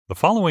The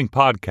following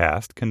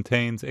podcast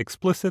contains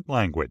explicit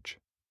language.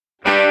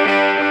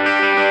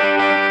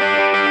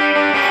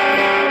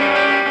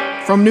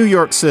 From New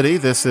York City,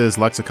 this is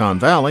Lexicon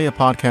Valley, a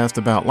podcast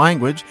about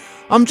language.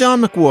 I'm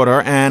John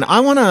McWhorter, and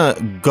I want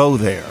to go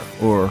there,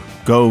 or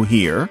go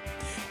here.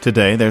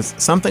 Today, there's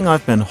something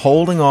I've been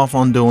holding off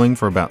on doing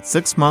for about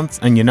 6 months,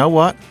 and you know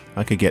what?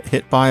 I could get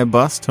hit by a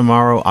bus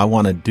tomorrow. I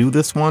want to do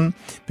this one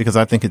because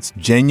I think it's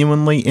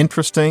genuinely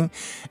interesting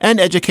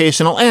and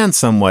educational and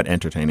somewhat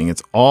entertaining.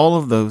 It's all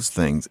of those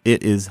things.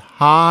 It is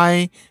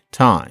high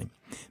time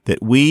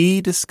that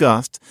we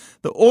discussed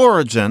the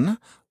origin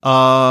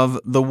of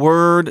the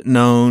word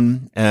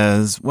known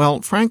as,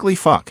 well, frankly,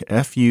 fuck,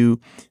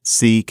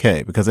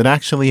 F-U-C-K, because it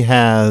actually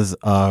has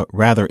a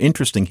rather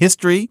interesting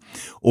history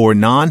or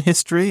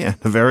non-history and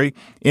a very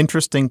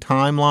interesting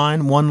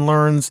timeline. One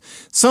learns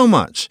so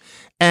much.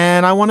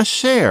 And I want to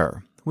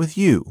share with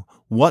you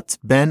what's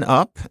been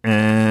up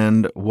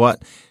and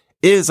what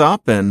is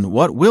up and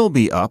what will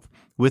be up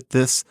with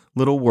this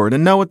little word.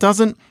 And no, it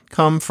doesn't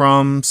come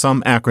from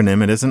some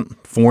acronym. It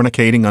isn't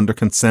fornicating under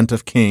consent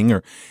of king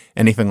or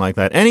anything like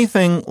that.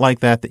 Anything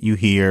like that that you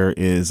hear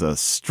is a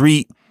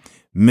street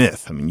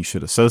myth. I mean, you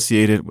should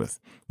associate it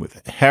with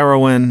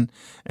heroin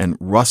and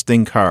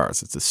rusting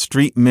cars. It's a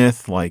street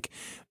myth like,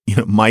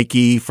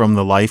 Mikey from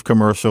the Life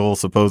commercial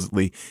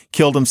supposedly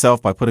killed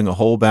himself by putting a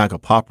whole bag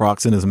of Pop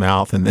Rocks in his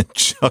mouth and then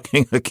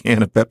chucking a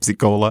can of Pepsi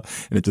Cola,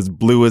 and it just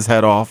blew his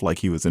head off like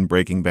he was in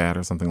Breaking Bad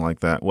or something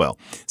like that. Well,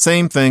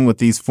 same thing with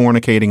these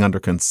fornicating under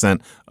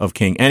consent of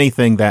king.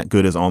 Anything that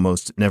good is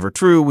almost never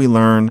true. We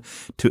learn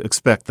to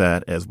expect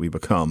that as we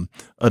become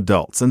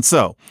adults. And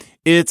so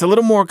it's a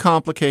little more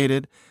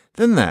complicated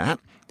than that.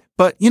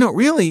 But,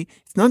 really,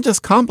 it's not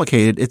just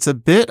complicated. It's a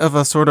bit of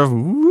a sort of,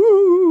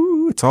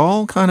 it's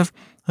all kind of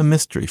a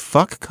mystery.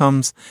 Fuck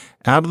comes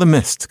out of the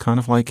mist, kind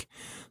of like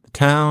the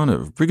town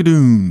of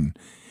Brigadoon.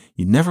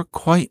 You never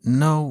quite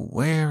know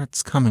where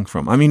it's coming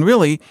from. I mean,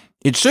 really,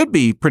 it should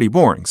be pretty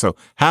boring. So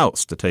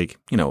house, to take,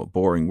 a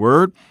boring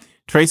word,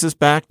 traces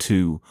back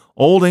to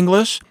Old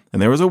English, and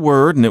there was a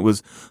word, and it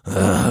was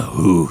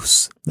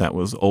hoose. That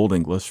was Old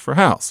English for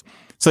house.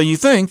 So you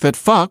think that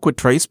fuck would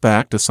trace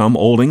back to some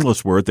Old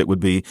English word that would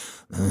be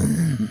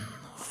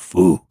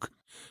fook.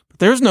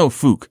 There's no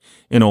fook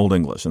in Old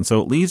English, and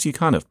so it leaves you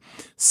kind of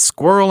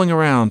squirreling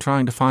around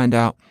trying to find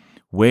out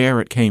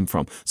where it came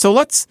from. So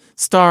let's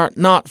start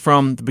not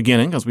from the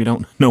beginning, because we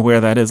don't know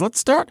where that is. Let's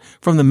start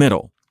from the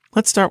middle.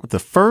 Let's start with the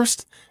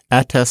first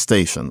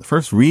attestation, the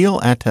first real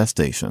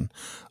attestation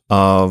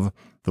of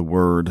the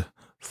word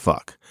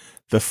fuck.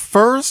 The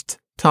first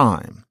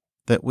time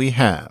that we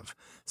have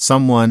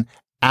someone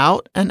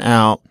out and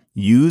out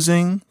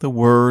using the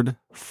word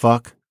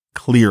fuck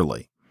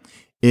clearly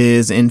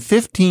is in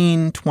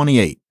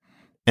 1528,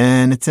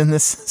 and it's in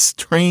this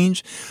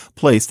strange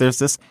place. There's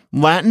this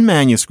Latin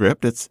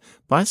manuscript. It's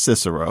by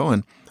Cicero,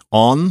 and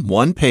on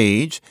one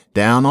page,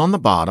 down on the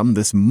bottom,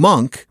 this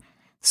monk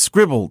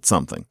scribbled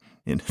something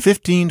in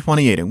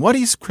 1528, and what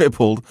he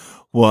scribbled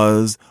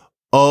was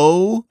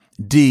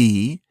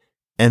O-D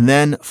and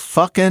then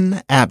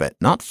fucking abbot,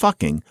 not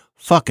fucking,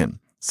 fucking.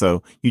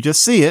 So you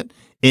just see it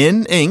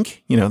in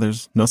ink.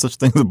 There's no such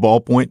thing as a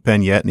ballpoint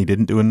pen yet, and he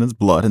didn't do it in his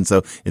blood. And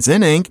so it's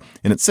in ink,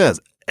 and it says,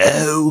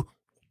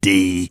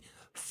 O-D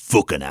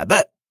fucking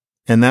abbot.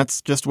 And that's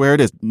just where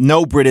it is.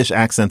 No British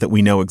accent that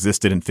we know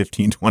existed in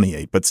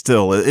 1528, but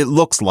still, it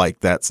looks like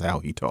that's how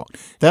he talked.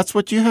 That's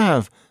what you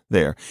have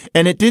there.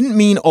 And it didn't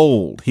mean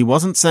old. He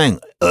wasn't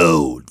saying,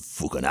 old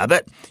fucking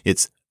abbot.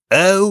 It's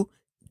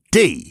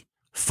O-D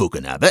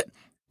fucking abbot.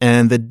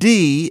 And the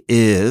D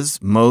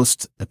is,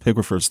 most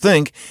epigraphers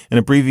think, an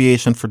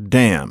abbreviation for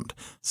damned.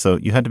 So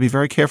you had to be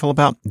very careful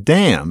about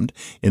damned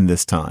in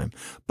this time.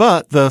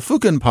 But the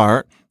fukin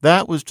part,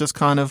 that was just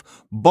kind of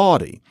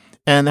bawdy.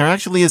 And there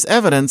actually is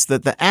evidence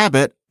that the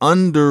abbot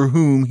under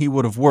whom he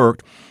would have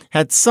worked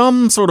had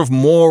some sort of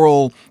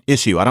moral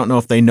issue. I don't know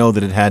if they know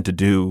that it had to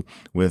do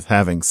with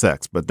having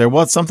sex, but there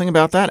was something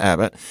about that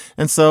abbot.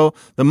 And so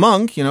the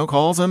monk,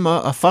 calls him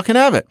a fucking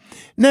abbot.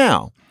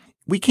 Now,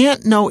 we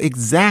can't know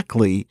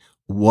exactly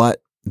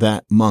what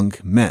that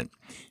monk meant.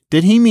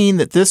 Did he mean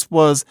that this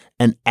was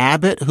an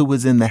abbot who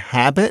was in the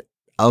habit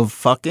of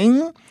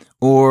fucking?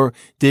 Or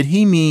did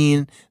he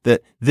mean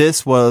that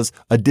this was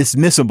a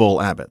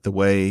dismissible abbot, the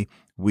way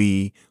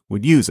we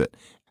would use it?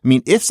 I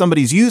mean, if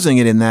somebody's using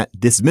it in that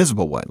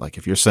dismissible way, like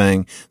if you're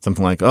saying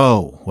something like,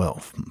 oh, well,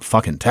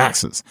 fucking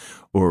taxes,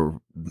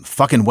 or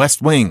fucking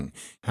West Wing,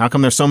 how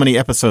come there's so many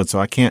episodes so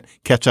I can't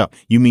catch up?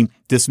 You mean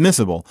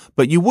dismissible,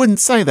 but you wouldn't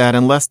say that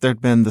unless there'd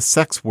been the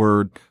sex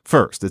word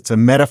first. It's a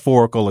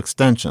metaphorical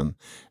extension,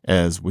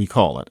 as we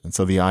call it. And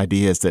so the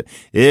idea is that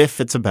if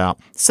it's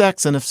about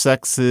sex, and if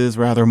sex is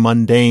rather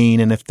mundane,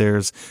 and if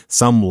there's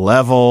some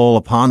level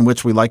upon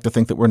which we like to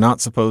think that we're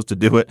not supposed to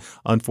do it,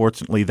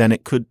 unfortunately, then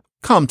it could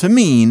come to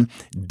mean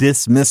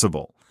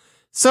dismissible.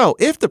 So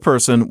if the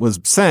person was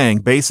saying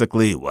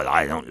basically, well,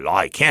 I don't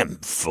like him,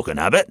 fucking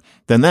abbot,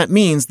 then that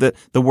means that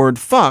the word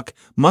fuck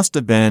must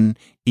have been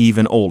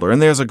even older.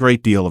 And there's a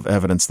great deal of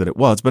evidence that it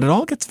was, but it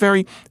all gets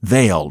very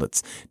veiled.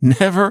 It's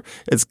never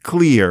as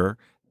clear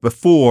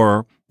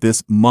before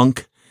this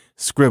monk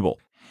scribble.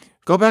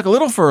 Go back a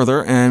little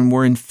further, and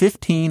we're in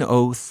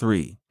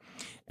 1503.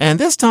 And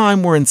this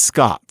time we're in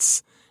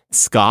Scots.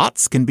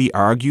 Scots can be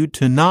argued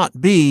to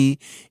not be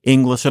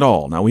English at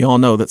all. Now, we all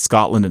know that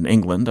Scotland and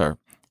England are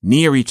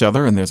near each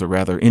other, and there's a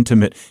rather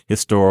intimate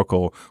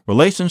historical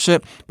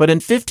relationship. But in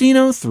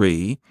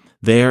 1503,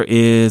 there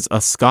is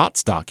a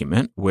Scots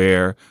document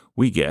where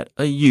we get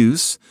a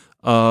use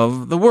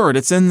of the word.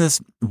 It's in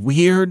this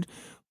weird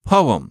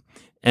poem.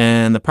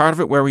 And the part of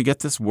it where we get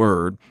this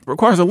word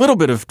requires a little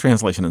bit of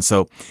translation. And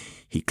so,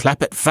 he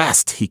clapped it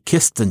fast, he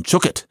kissed and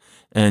shook it.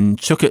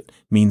 And shook it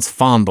means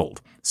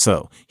fondled.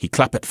 So, he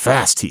clapped it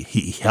fast,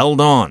 he held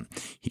on.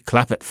 He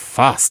clapped it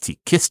fast, he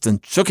kissed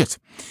and shook it.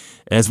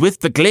 As with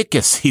the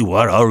Glaucus, he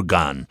were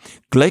organ.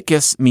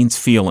 Glaucus means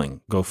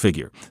feeling, go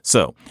figure.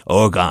 So,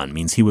 organ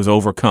means he was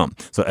overcome.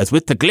 So, as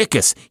with the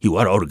Glaucus, he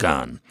were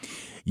organ.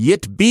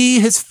 Yet be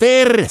his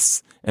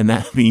fairest. And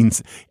that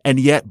means, and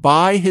yet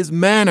by his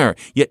manner,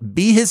 yet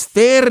be his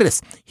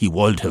fairest, he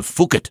would have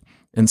fooked.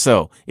 And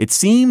so it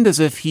seemed as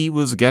if he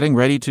was getting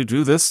ready to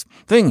do this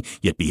thing.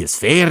 Yet be his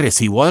fairest,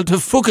 he would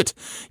have fooked.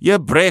 You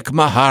break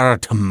my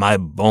heart, my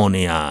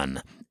bonny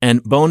Ann.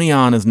 And bonny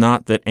Ann is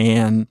not that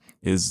Anne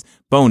is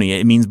bony.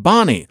 It means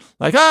bonny.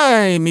 Like,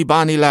 aye, me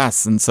bonny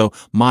lass. And so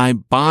my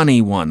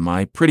bonny one,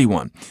 my pretty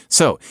one.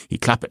 So he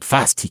clapped it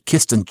fast, he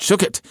kissed and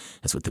shook it.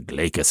 As with the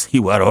Glaucus, he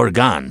were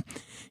organ.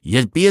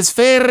 Yet be as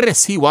fair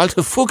as he walt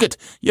to fook it.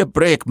 You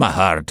break my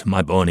heart,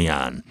 my bonny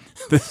Ann.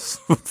 This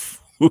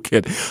fook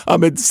it.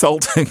 I'm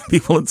insulting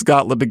people in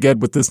Scotland again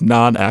with this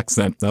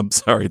non-accent. I'm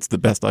sorry, it's the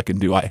best I can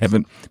do. I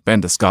haven't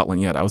been to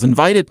Scotland yet. I was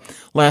invited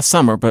last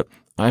summer, but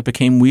I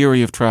became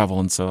weary of travel,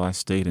 and so I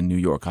stayed in New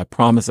York. I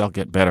promise I'll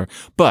get better.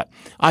 But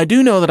I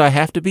do know that I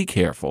have to be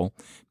careful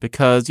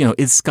because,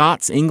 is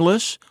Scots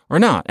English or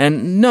not?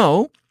 And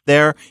no,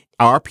 there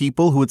are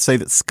people who would say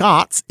that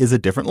Scots is a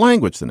different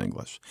language than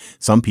English.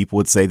 Some people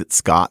would say that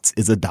Scots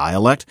is a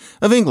dialect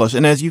of English.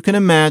 And as you can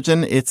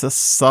imagine, it's a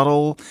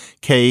subtle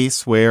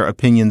case where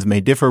opinions may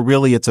differ.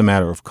 Really, it's a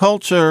matter of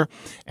culture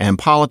and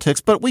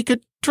politics. But we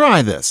could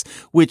try this,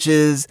 which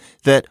is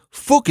that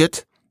fook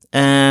it,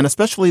 and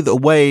especially the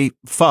way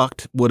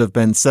fucked would have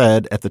been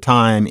said at the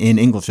time in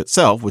English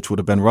itself, which would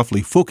have been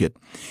roughly fook it,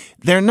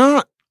 they're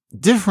not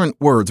different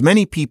words.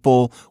 Many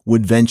people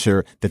would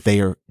venture that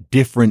they are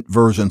different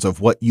versions of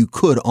what you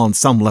could on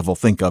some level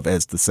think of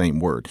as the same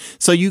word.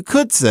 So you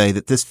could say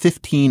that this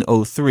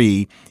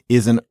 1503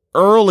 is an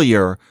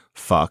earlier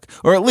fuck,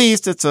 or at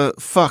least it's a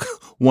fuck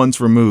once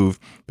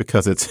removed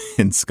because it's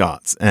in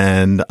Scots.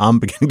 And I'm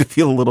beginning to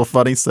feel a little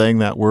funny saying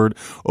that word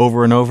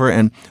over and over.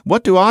 And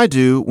what do I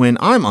do when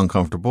I'm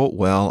uncomfortable?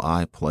 Well,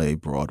 I play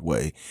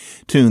Broadway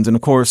tunes. And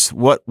of course,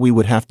 what we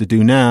would have to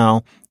do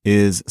now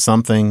is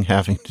something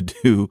having to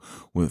do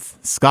with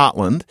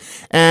Scotland.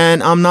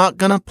 And I'm not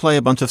going to play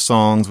a bunch of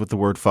songs with the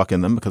word fuck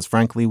in them because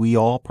frankly, we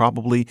all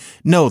probably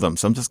know them.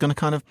 So I'm just going to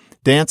kind of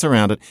dance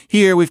around it.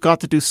 Here, we've got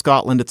to do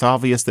Scotland. It's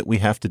obvious that we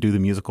have to do the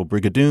musical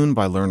Brigadoon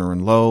by Lerner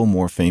and Loewe,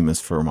 more famous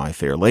for My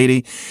Fair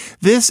Lady.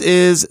 This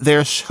is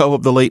their show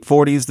of the late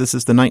 40s. This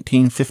is the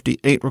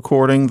 1958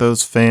 recording.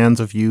 Those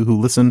fans of you who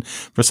listen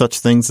for such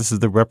things, this is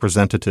the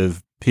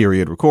representative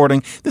period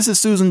recording. This is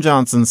Susan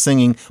Johnson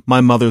singing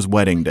My Mother's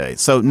Wedding Day.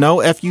 So no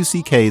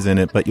FUCKs in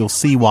it, but you'll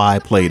see why I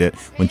played it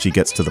when she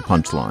gets to the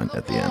punchline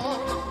at the end.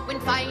 When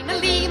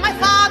finally my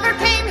father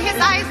came, his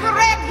eyes were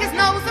red, his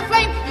nose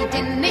aflame. He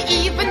didn't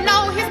even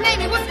know his name,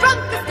 he was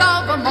drunkest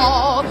of them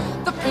all.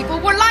 The people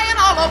were lying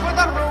all over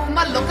the room,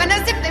 looking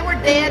as if they were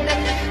dead.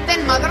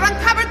 Then mother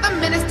uncovered the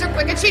minister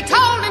quick and she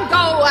told him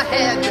go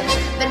ahead.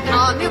 Then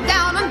Pa kneeled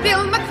down on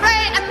Bill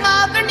McRae and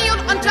mother kneeled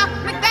on John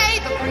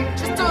McVeigh. The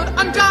preacher stood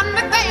on John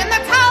McVeigh and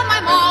that's how my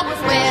ma was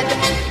wed.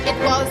 It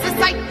was a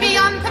sight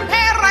beyond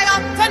compare, I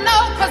ought to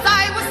know cause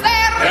I was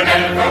there. There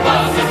never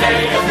was a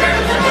day as fair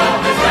as your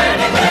mother's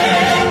wedding day.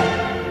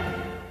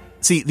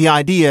 See, the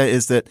idea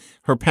is that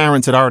her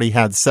parents had already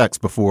had sex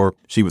before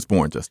she was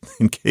born, just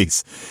in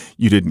case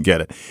you didn't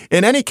get it.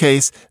 In any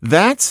case,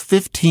 that's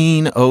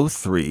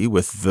 1503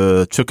 with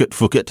the Chookit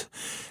Fookit.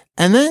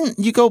 And then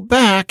you go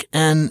back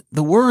and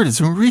the word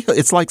is real.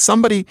 It's like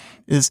somebody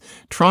is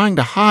trying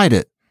to hide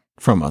it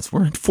from us. We're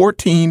in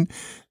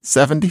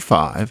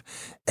 1475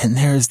 and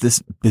there's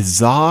this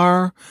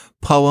bizarre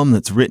poem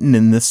that's written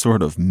in this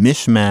sort of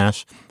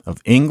mishmash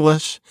of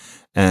English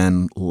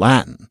and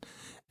Latin.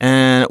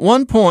 And at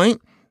one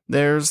point,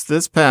 there's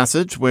this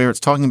passage where it's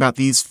talking about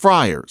these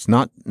friars,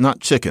 not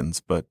chickens,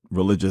 but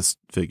religious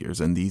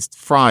figures, and these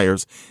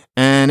friars.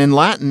 And in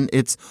Latin,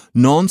 it's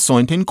non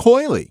sunt in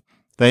coeli.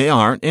 They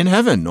aren't in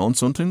heaven, non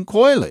sunt in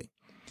coeli.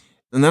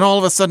 And then all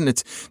of a sudden,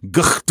 it's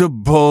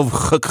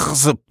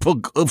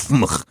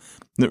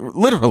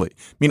literally.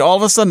 I mean, all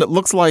of a sudden, it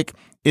looks like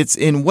it's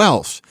in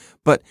Welsh,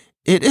 but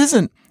it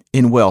isn't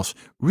in Welsh.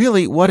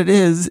 Really, what it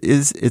is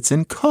it's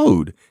in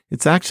code.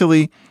 It's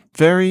actually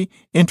very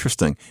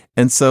interesting.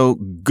 And so,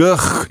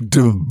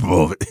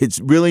 it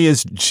really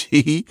is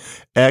GXDDBOV.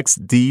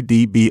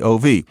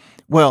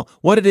 Well,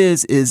 what it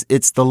is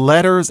it's the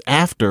letters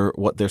after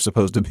what they're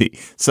supposed to be.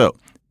 So,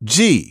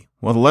 G,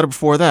 well, the letter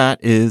before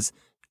that is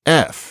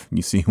F.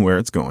 You see where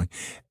it's going.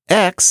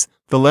 X,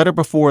 the letter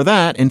before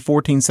that in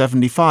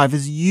 1475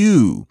 is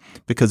U,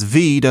 because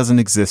V doesn't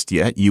exist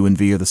yet. U and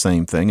V are the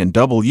same thing. And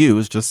W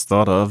is just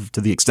thought of,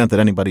 to the extent that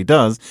anybody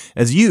does,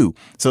 as U.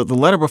 So the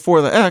letter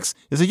before the X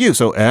is a U.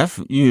 So F,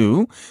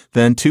 U,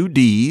 then two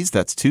Ds,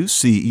 that's two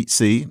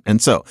C.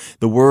 And so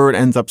the word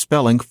ends up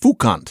spelling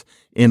fucant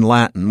in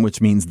Latin, which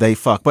means they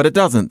fuck. But it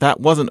doesn't. That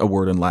wasn't a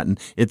word in Latin.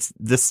 It's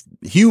this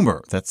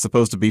humor that's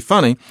supposed to be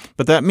funny.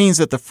 But that means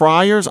that the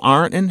friars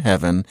aren't in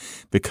heaven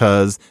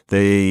because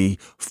they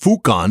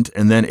fucant,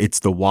 and then it's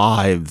the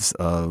wives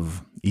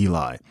of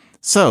Eli.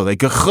 So they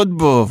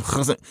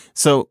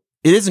so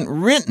it isn't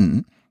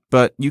written,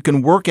 but you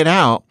can work it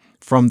out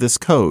from this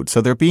code. So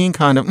they're being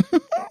kind of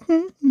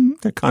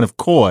they're kind of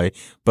coy,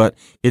 but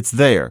it's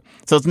there.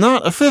 So it's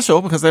not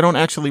official because they don't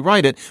actually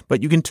write it,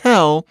 but you can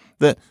tell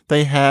that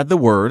they had the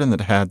word and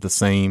that it had the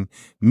same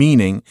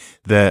meaning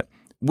that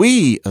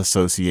we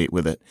associate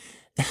with it.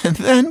 And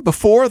then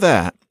before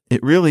that,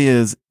 it really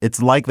is,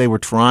 it's like they were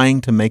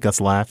trying to make us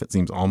laugh. It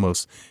seems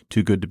almost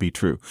too good to be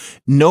true.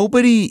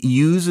 Nobody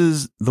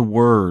uses the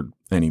word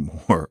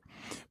anymore.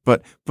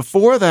 But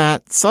before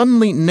that,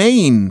 suddenly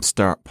names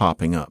start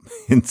popping up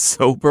in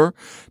sober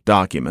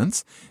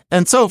documents.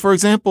 And so, for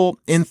example,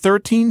 in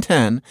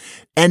 1310,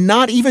 and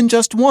not even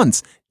just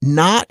once,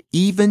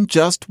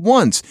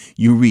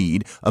 you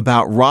read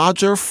about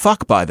Roger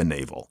Fuck by the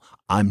Navel.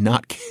 I'm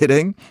not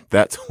kidding.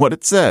 That's what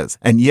it says.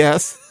 And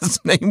yes,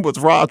 his name was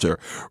Roger.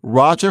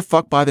 Roger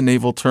Fuck by the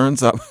Navel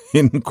turns up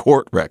in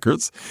court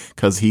records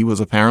because he was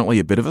apparently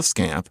a bit of a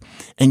scamp.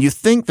 And you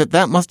think that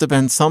that must have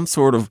been some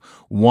sort of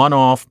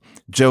one-off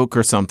joke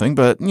or something.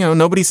 But,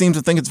 nobody seems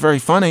to think it's very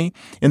funny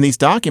in these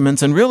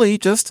documents. And really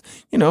just,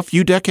 a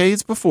few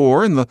decades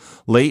before, in the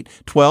late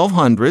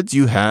 1200s,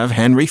 you have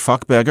Henry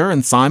Fuckbeggar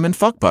and Simon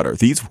Fuckbutter.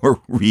 These were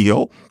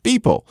real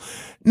people.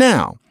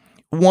 Now,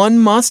 one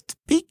must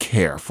be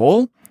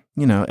careful,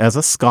 as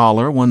a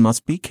scholar, one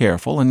must be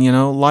careful. And,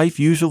 life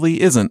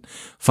usually isn't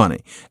funny.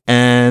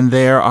 And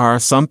there are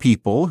some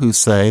people who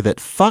say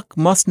that fuck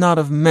must not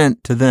have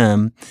meant to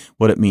them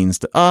what it means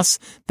to us.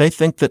 They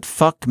think that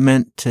fuck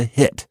meant to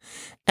hit.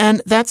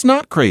 And that's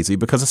not crazy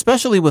because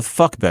especially with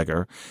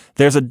Fuckbeggar,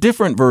 there's a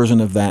different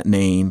version of that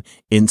name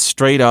in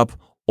straight up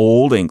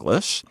Old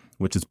English,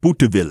 which is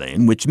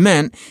Buttevillen, which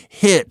meant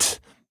hit,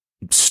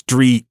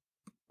 street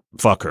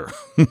fucker,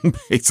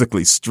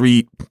 basically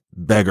street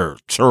beggar,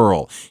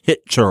 churl,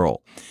 hit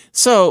churl.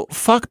 So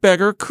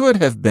Fuckbeggar could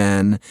have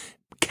been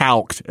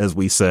calqued, as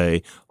we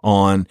say,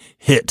 on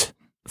hit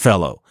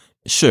fellow.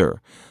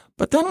 Sure.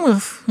 But then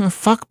with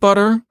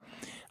Fuckbutter,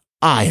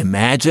 I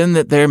imagine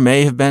that there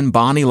may have been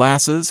bonny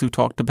lasses who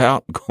talked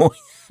about going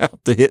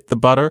out to hit the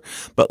butter.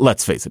 But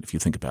let's face it, if you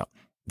think about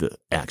the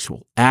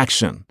actual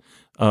action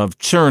of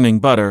churning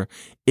butter,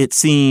 it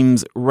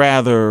seems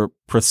rather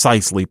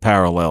precisely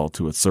parallel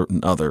to a certain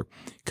other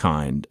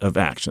kind of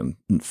action,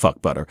 fuck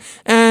butter.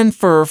 And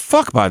for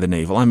fuck by the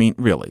navel, I mean,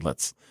 really,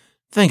 let's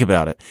think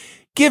about it.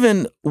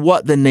 Given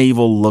what the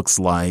navel looks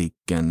like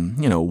and,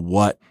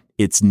 what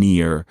it's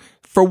near,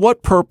 for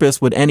what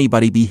purpose would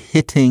anybody be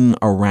hitting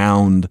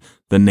around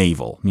the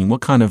navel? I mean,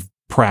 what kind of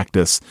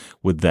practice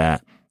would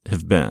that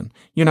have been?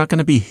 You're not going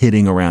to be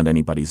hitting around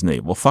anybody's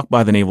navel. Fuck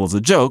by the navel is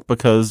a joke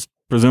because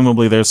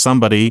presumably there's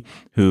somebody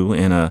who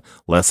in a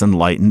less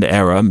enlightened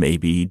era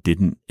maybe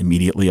didn't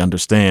immediately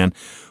understand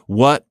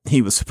what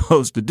he was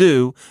supposed to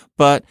do.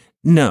 But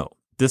no,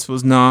 this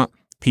was not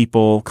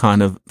people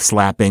kind of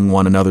slapping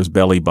one another's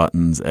belly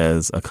buttons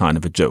as a kind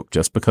of a joke.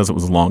 Just because it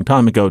was a long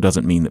time ago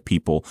doesn't mean that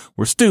people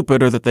were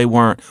stupid or that they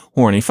weren't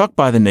horny. Fuck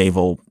by the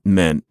navel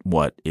meant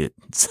what it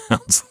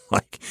sounds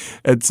like.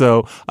 And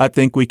so I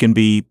think we can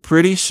be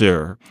pretty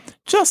sure,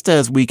 just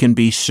as we can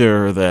be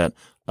sure that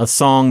a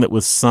song that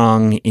was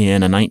sung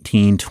in a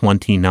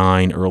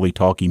 1929 early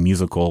talkie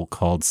musical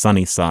called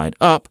Sunny Side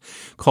Up,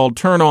 called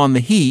Turn on the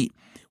Heat,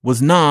 was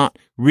not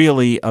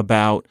really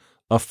about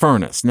a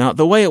furnace. Now,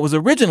 the way it was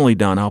originally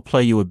done, I'll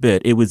play you a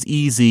bit. It was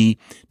easy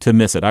to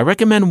miss it. I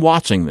recommend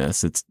watching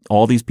this. It's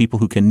all these people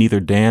who can neither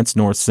dance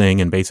nor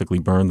sing and basically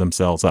burn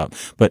themselves up.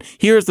 But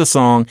here's the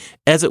song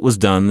as it was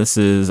done. This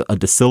is a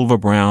De Silva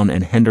Brown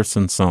and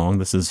Henderson song.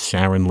 This is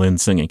Sharon Lynn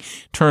singing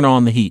Turn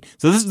on the Heat.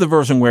 So this is the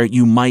version where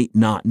you might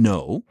not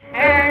know.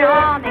 Turn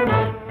on the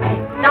heat,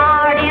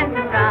 start in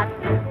the thrust,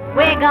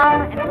 wiggle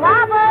and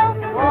wobble,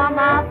 warm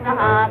up the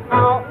hot.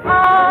 Oh,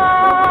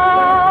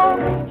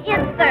 oh,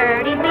 it's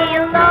 30 below.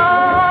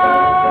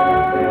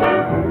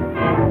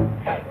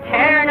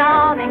 Turn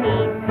on the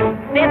heat,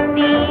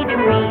 50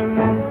 degrees.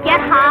 Get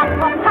hot, a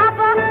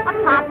papa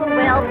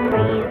will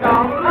freeze.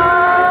 Oh,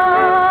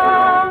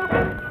 oh,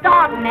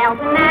 start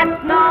melting that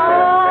snow.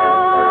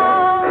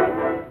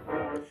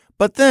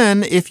 But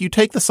then if you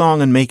take the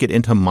song and make it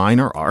into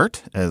minor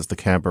art, as the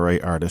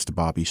cabaret artist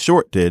Bobby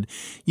Short did,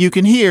 you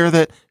can hear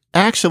that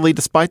actually,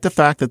 despite the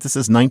fact that this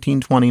is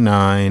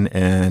 1929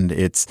 and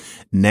it's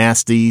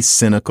nasty,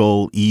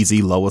 cynical,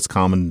 easy, lowest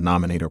common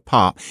denominator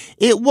pop,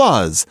 it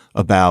was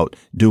about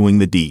doing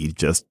the deed,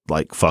 just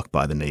like Fuck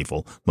by the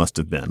Navel must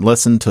have been.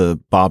 Listen to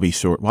Bobby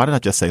Short. Why did I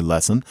just say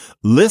lesson?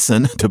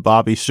 Listen to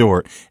Bobby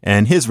Short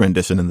and his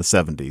rendition in the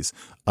 70s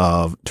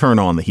of Turn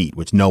on the Heat,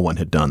 which no one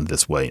had done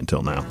this way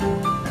until now.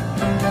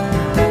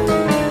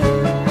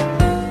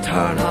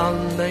 Turn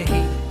on the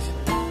heat,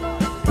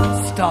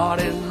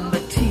 start in the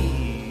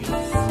teas,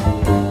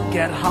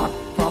 get hot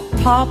for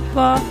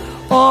Papa,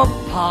 or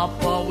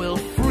Papa will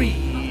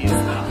freeze.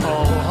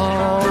 Ho,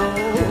 ho.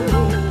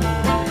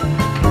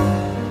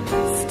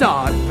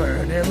 Start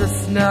burning the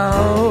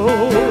snow.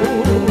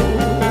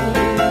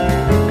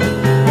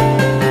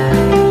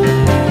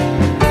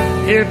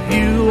 If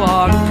you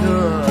are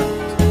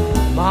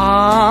good,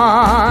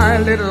 my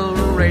little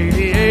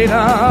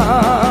radiator,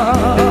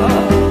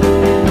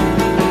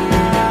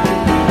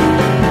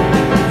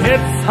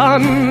 it's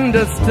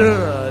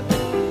understood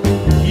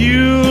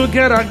you'll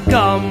get a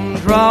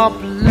gumdrop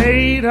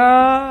later.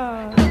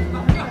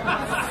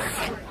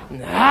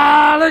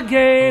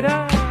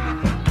 Alligator.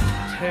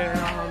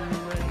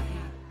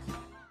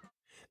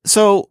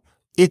 So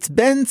it's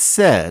been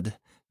said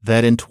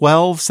that in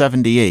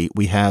 1278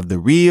 we have the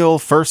real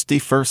first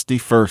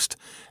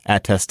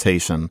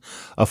attestation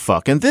of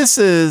fuck. And this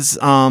is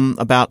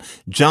about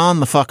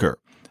John the Fucker,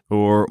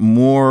 or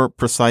more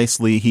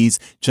precisely, he's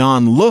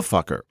John Le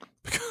Fucker,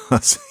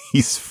 because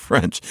he's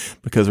French.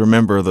 Because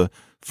remember, the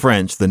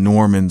French, the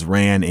Normans,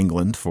 ran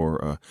England for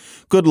a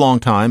good long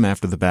time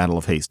after the Battle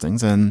of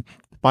Hastings. And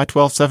by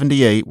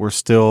 1278, we're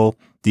still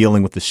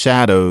dealing with the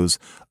shadows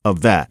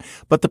of that.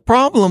 But the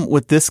problem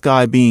with this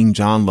guy being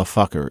John Le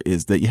Fucker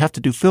is that you have to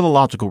do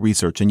philological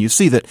research. And you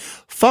see that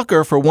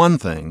fucker, for one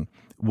thing,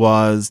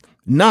 was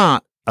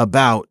not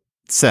about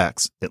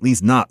sex, at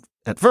least not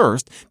at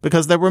first,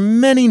 because there were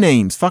many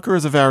names. Fucker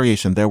is a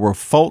variation. There were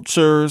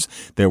Fulchers,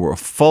 there were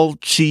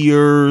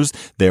Fulchiers,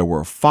 there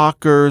were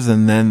Fockers,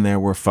 and then there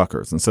were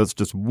fuckers. And so it's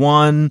just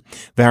one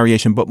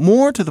variation. But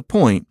more to the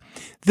point,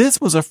 this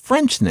was a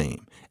French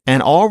name.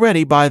 And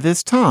already by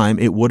this time,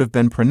 it would have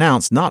been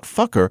pronounced not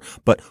fucker,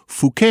 but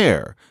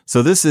Fouquer.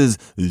 So this is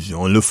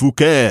Jean Le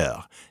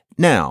Fouquer.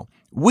 Now,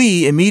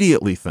 we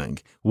immediately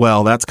think,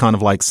 well, that's kind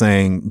of like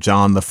saying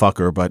John the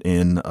Fucker, but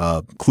in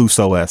a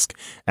Clouseau-esque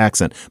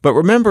accent. But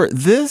remember,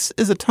 this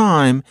is a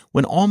time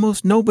when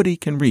almost nobody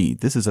can read.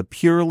 This is a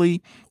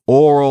purely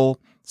oral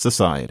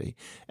society.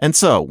 And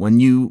so when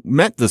you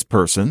met this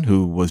person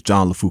who was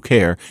Jean Le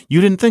Fouquer,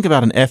 you didn't think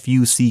about an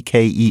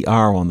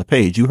F-U-C-K-E-R on the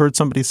page. You heard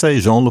somebody say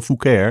Jean Le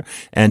Fouquer,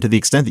 and to the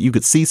extent that you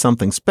could see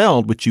something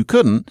spelled, which you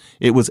couldn't,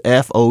 it was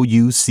F-O-U-C-A-I-R-E.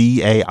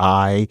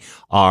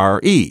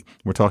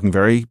 We're talking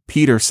very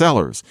Peter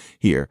Sellers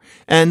here.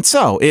 And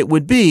so it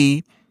would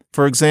be,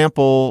 for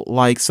example,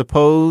 like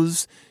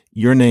suppose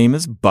your name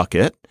is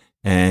Bucket,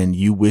 and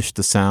you wish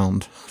to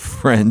sound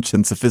French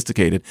and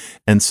sophisticated,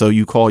 and so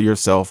you call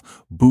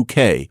yourself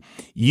Bouquet.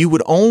 You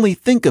would only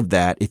think of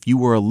that if you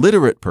were a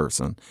literate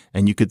person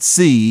and you could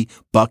see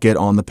Bucket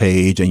on the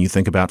page and you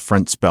think about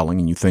French spelling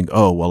and you think,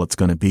 oh, well, it's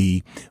going to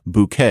be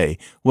Bouquet.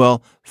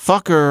 Well,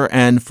 Fucker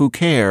and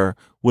Fouquer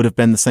would have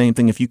been the same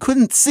thing. If you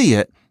couldn't see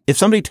it, if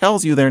somebody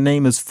tells you their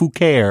name is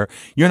Fouquer,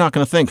 you're not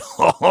going to think,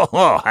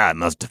 I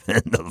must have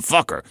been the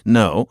fucker.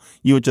 No,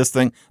 you would just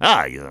think,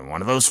 you're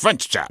one of those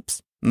French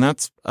chaps. And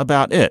that's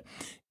about it.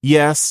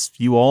 Yes,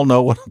 you all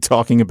know what I'm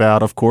talking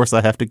about. Of course,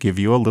 I have to give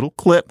you a little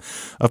clip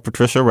of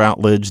Patricia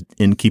Routledge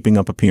in Keeping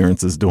Up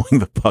Appearances doing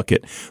the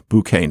Bucket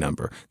Bouquet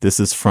number. This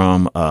is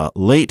from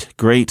late,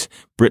 great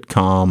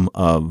Britcom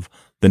of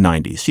the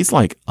 90s. She's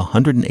like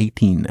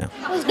 118 now.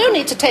 There's no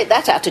need to take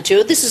that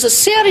attitude. This is a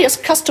serious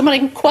customer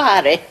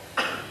inquiry.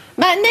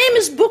 My name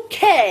is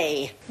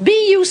Bouquet.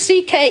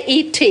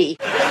 B-U-C-K-E-T.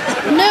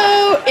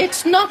 No,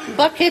 it's not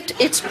Bucket,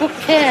 it's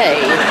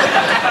Bouquet.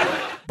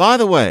 By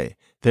the way,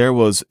 there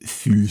was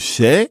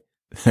Fouché,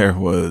 there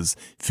was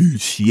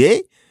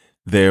Fouchier,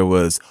 there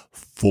was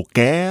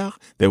Fouquer,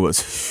 there was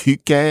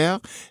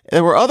Fouquer.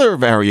 There were other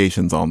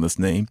variations on this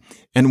name,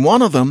 and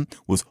one of them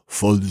was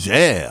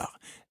Folger.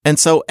 And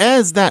so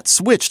as that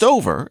switched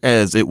over,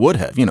 as it would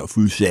have,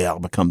 Foucher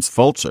becomes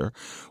Fulcher,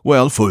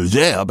 well,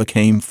 Folger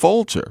became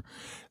Fulcher.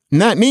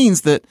 And that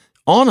means that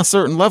on a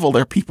certain level,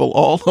 there are people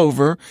all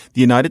over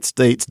the United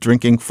States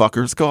drinking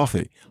fuckers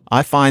coffee.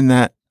 I find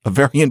that a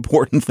very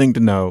important thing to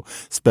know,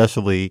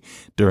 especially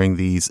during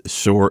these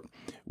short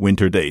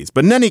winter days.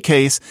 But in any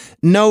case,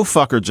 no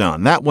Fucker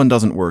John. That one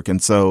doesn't work. And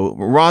so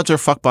Roger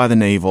Fuck by the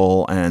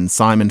Navel and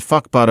Simon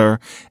Fuckbutter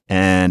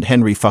and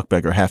Henry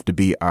Fuckbeggar have to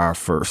be our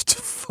first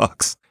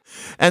fucks.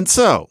 And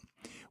so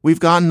we've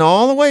gotten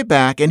all the way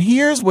back. And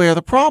here's where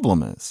the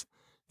problem is.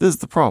 This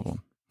is the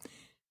problem.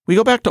 We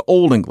go back to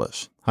Old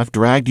English. I've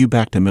dragged you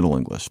back to Middle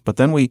English, but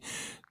then we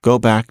go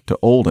back to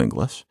Old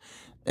English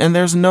and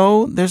there's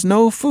no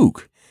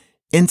Fook.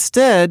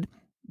 Instead,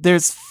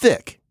 there's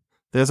thick.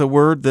 there's a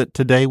word that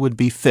today would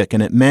be fick,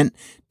 and it meant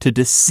to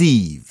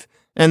deceive.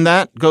 And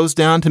that goes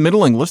down to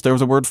Middle English. There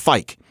was a word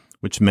fike,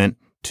 which meant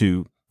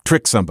to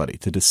trick somebody,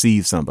 to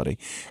deceive somebody.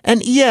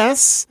 And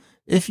yes,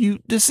 if you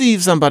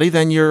deceive somebody,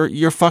 then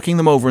you're fucking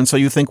them over. And so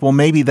you think, well,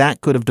 maybe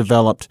that could have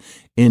developed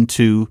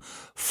into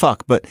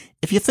fuck. But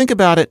if you think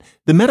about it,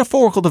 the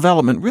metaphorical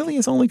development really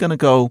is only going to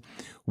go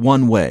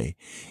one way.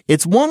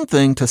 It's one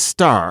thing to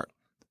start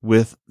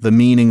with the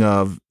meaning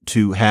of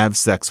to have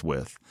sex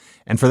with,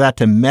 and for that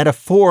to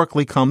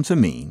metaphorically come to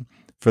mean,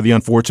 for the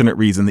unfortunate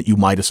reason that you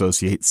might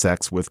associate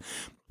sex with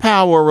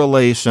power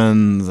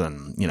relations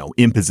and,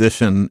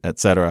 imposition,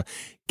 etc.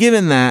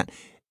 Given that,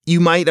 you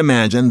might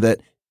imagine that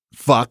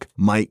fuck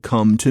might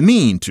come to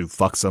mean to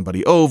fuck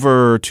somebody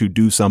over, to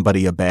do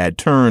somebody a bad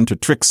turn, to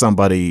trick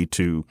somebody,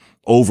 to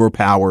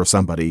overpower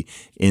somebody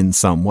in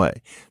some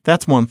way.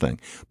 That's one thing.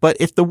 But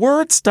if the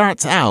word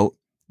starts out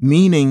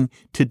meaning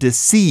to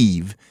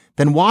deceive,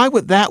 then why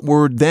would that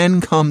word then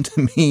come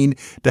to mean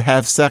to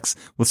have sex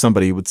with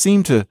somebody? It would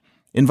seem to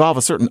involve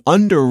a certain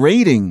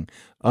underrating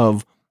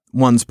of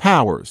one's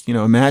powers.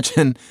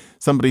 Imagine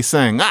somebody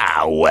saying,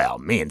 well,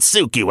 me and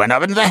Suki went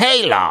up into the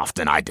hayloft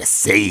and I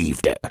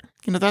deceived her.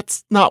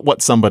 That's not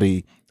what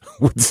somebody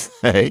would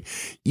say.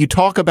 You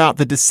talk about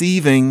the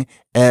deceiving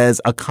as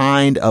a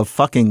kind of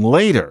fucking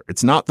later.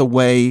 It's not the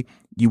way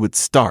you would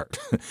start.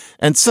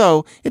 And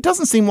so it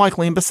doesn't seem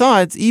likely. And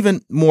besides,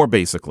 even more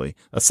basically,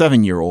 a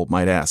 7-year-old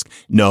might ask,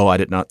 no, I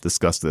did not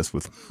discuss this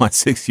with my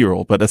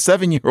 6-year-old, but a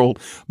 7-year-old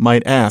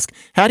might ask,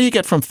 how do you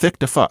get from fick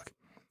to fuck?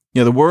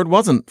 The word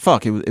wasn't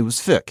fuck, it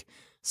was fick.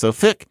 So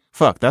fick,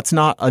 fuck, that's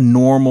not a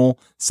normal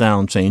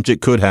sound change.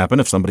 It could happen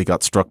if somebody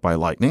got struck by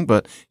lightning,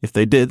 but if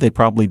they did, they'd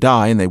probably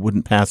die and they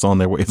wouldn't pass on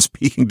their way of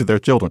speaking to their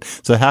children.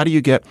 So how do you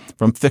get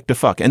from fick to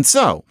fuck? And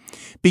so,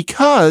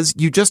 because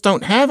you just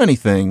don't have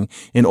anything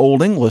in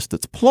Old English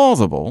that's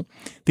plausible,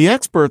 the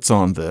experts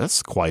on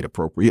this, quite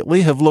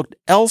appropriately, have looked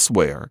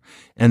elsewhere.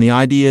 And the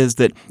idea is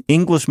that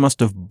English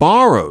must have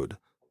borrowed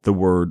the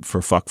word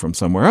for fuck from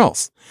somewhere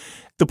else.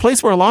 The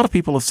place where a lot of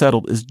people have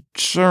settled is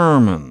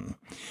German.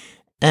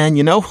 And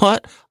you know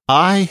what?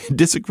 I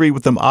disagree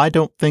with them. I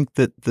don't think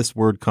that this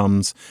word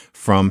comes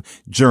from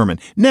German.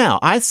 Now,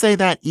 I say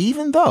that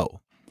even though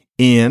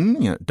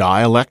in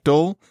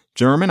dialectal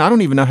German, I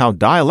don't even know how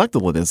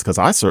dialectal it is because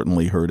I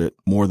certainly heard it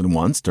more than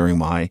once during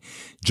my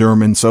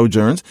German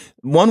sojourns.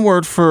 One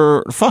word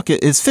for fuck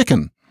is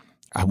ficken.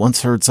 I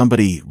once heard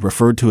somebody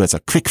referred to as a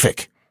quick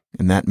fick,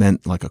 and that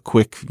meant like a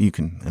quick, you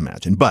can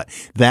imagine. But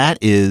that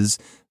is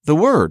the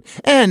word.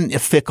 And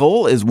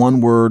fickle is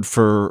one word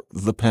for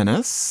the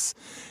penis.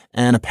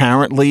 And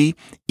apparently,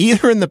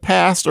 either in the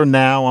past or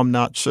now, I'm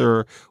not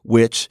sure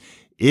which,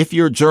 if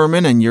you're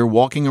German and you're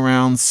walking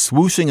around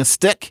swooshing a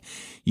stick,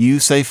 you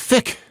say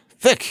fick,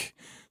 fick.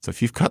 So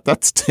if you've got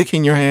that stick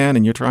in your hand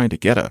and you're trying to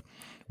get a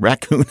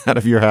raccoon out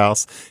of your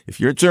house, if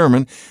you're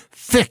German,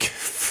 fick,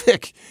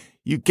 fick,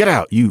 you get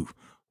out, you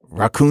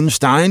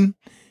Raccoonstein,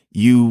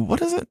 you,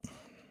 what is it?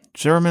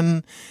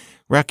 German,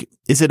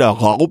 is it a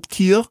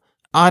Raubtier?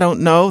 I don't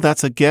know.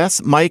 That's a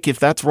guess. Mike, if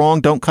that's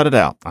wrong, don't cut it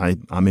out.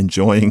 I'm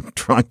enjoying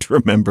trying to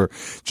remember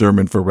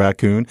German for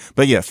raccoon.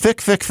 But yeah, fick,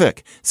 fick,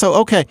 fick. So,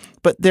 okay.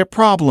 But there are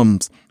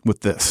problems with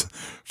this.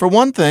 For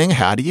one thing,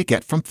 how do you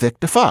get from fick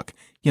to fuck?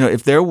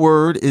 If their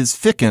word is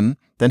ficken,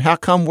 then how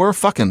come we're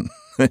fucking?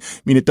 I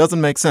mean, it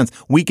doesn't make sense.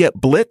 We get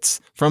blitz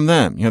from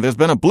them. There's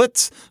been a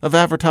blitz of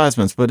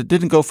advertisements, but it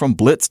didn't go from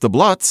blitz to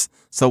blutz.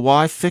 So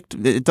why fick?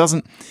 It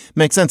doesn't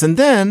make sense. And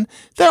then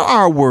there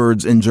are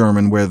words in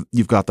German where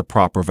you've got the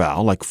proper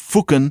vowel, like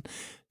fucken.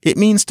 It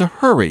means to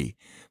hurry.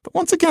 But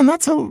once again,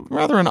 that's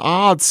rather an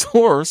odd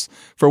source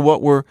for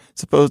what we're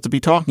supposed to be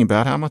talking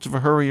about. How much of a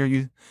hurry are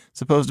you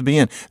supposed to be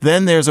in?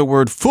 Then there's a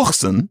word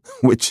fuchsen,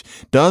 which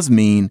does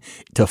mean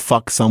to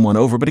fuck someone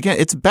over. But again,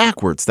 it's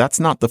backwards. That's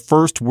not the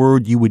first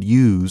word you would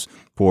use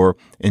for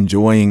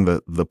enjoying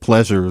the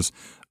pleasures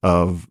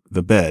of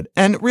the bed.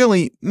 And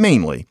really,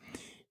 mainly,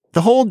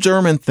 the whole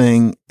German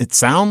thing, it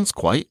sounds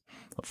quite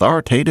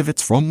authoritative.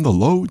 It's from the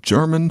Low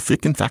German,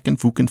 ficken, facken,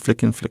 fucken,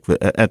 flicken, flick,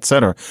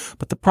 etc.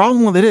 But the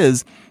problem with it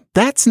is,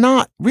 that's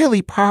not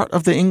really part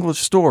of the English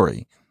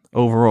story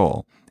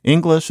overall.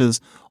 English is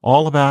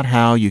all about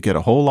how you get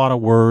a whole lot of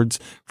words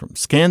from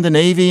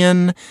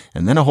Scandinavian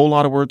and then a whole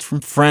lot of words from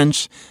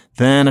French,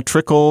 then a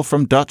trickle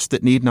from Dutch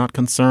that need not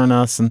concern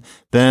us, and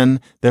then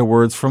there are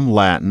words from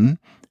Latin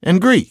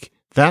and Greek.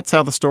 That's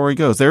how the story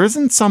goes. There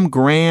isn't some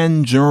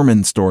grand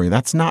German story.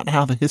 That's not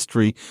how the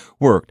history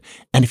worked.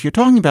 And if you're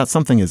talking about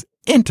something as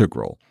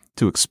integral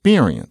to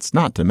experience,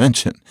 not to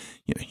mention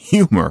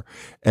humor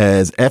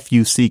as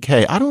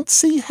F-U-C-K, I don't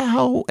see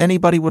how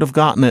anybody would have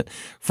gotten it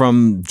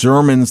from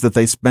Germans that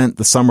they spent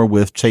the summer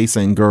with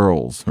chasing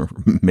girls or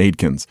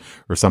maidkins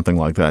or something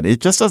like that. It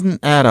just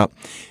doesn't add up.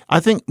 I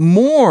think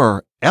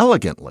more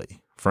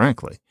elegantly,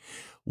 frankly,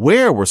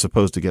 where we're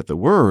supposed to get the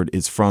word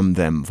is from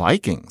them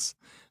Vikings.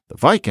 The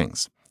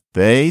Vikings,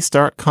 they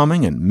start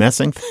coming and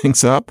messing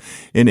things up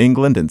in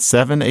England in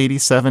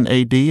 787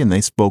 AD, and they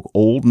spoke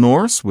Old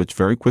Norse, which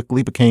very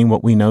quickly became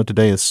what we know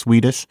today as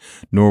Swedish,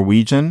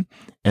 Norwegian,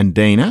 and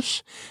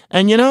Danish.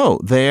 And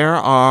there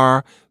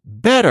are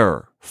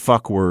better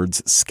fuck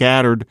words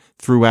scattered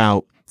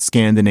throughout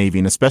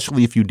Scandinavian,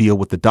 especially if you deal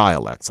with the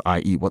dialects,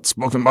 i.e. what's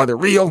spoken by the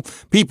real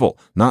people,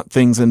 not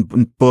things in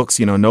books.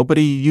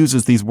 Nobody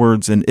uses these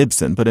words in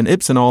Ibsen, but in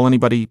Ibsen, all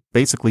anybody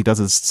basically does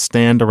is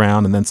stand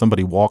around and then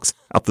somebody walks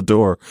out the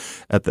door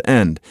at the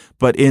end.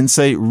 But in,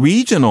 say,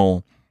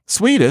 regional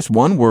Swedish,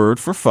 one word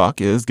for fuck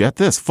is, get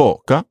this,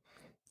 folka.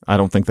 I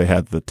don't think they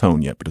had the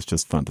tone yet, but it's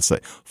just fun to say.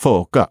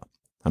 Folka.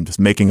 I'm just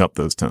making up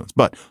those tones,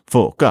 but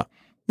folka.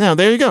 Now,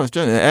 there you go. It's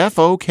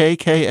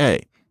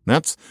F-O-K-K-A.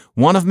 That's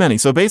one of many.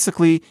 So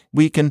basically,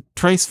 we can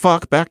trace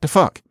fuck back to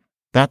fuck.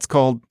 That's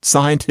called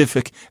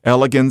scientific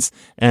elegance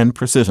and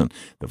precision.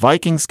 The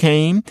Vikings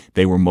came.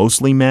 They were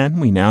mostly men.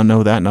 We now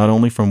know that not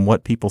only from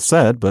what people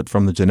said, but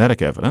from the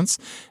genetic evidence.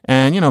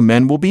 And,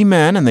 men will be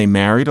men, and they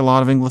married a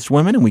lot of English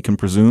women, and we can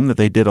presume that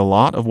they did a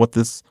lot of what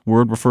this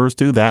word refers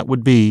to. That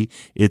would be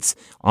its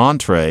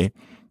entree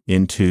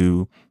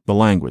into the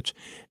language.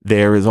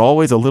 There is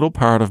always a little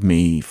part of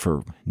me,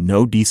 for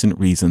no decent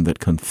reason, that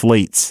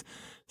conflates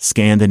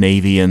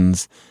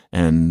Scandinavians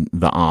and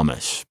the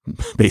Amish,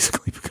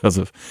 basically because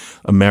of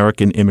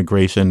American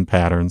immigration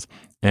patterns.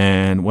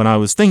 And when I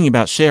was thinking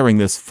about sharing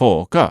this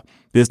folka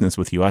business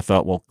with you, I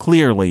thought, well,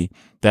 clearly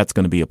that's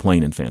going to be a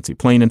Plain and Fancy.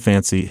 Plain and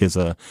Fancy is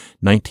a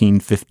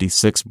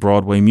 1956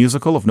 Broadway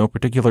musical of no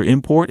particular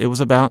import. It was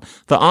about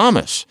the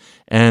Amish.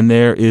 And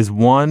there is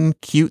one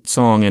cute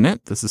song in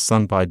it. This is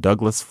sung by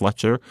Douglas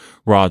Fletcher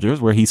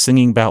Rogers, where he's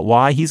singing about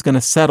why he's going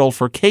to settle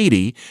for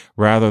Katie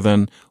rather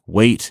than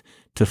wait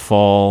to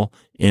fall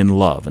in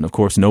love. And of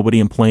course, nobody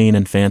in Plain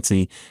and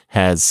Fancy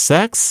has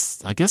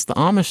sex. I guess the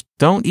Amish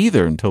don't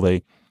either until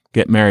they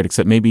get married,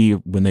 except maybe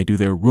when they do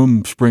their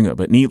Rumspringa.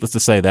 But needless to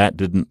say, that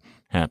didn't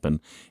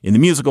happen in the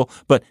musical.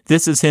 But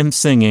this is him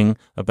singing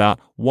about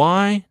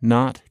why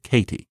not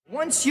Katie.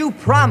 Once you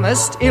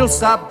promised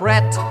Ilsa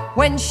Brett,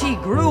 when she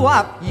grew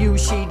up, you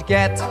she'd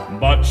get.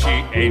 But she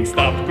ain't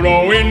stopped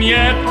growing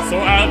yet, so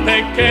I'll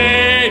take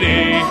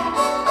Katie.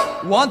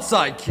 Once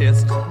I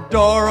kissed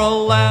Dora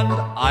Land,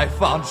 I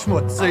found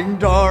schmutzing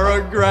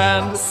Dora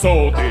grand.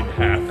 So did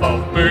half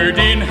of Bird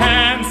in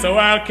Hand, so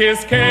I'll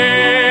kiss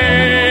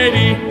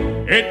Katie.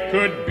 It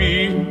could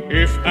be,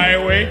 if I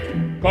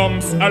wait,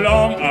 comes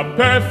along a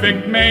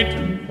perfect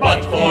mate.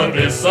 But for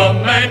this a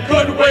man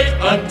could wait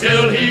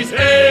until he's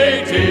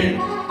 80.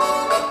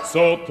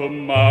 So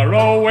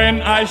tomorrow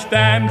when I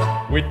stand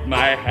with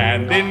my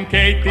hand in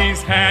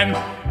Katie's hand,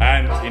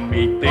 and in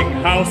meeting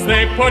house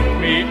they put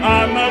me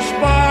on the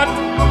spot,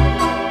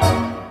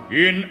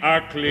 in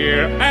a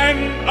clear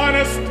and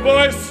honest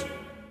voice,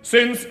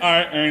 since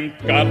I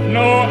ain't got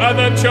no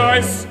other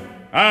choice,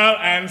 I'll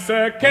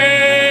answer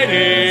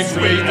Katie.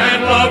 Sweet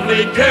and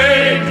lovely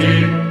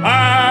Katie,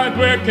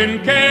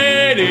 hard-working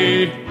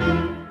Katie,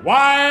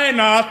 why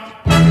not?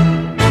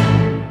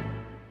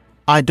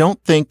 I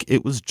don't think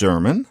it was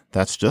German.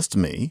 That's just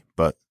me,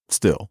 but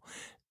still.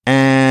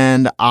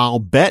 And I'll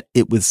bet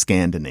it was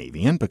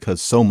Scandinavian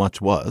because so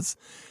much was.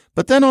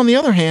 But then on the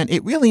other hand,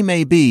 it really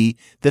may be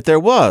that there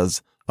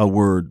was a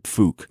word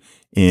fook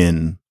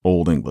in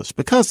Old English,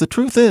 because the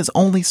truth is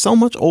only so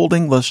much Old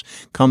English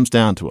comes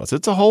down to us.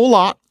 It's a whole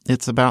lot.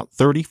 It's about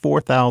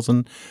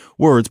 34,000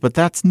 words, but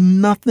that's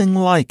nothing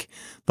like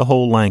the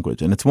whole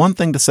language. And it's one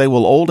thing to say,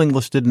 well, Old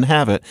English didn't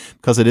have it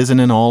because it isn't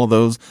in all of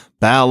those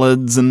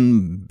ballads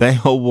and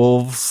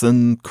Beowulfs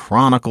and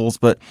chronicles,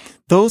 but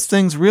those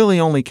things really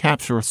only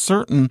capture a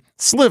certain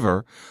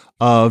sliver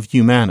of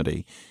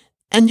humanity.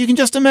 And you can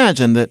just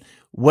imagine that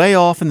way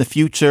off in the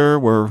future,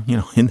 we're,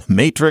 in the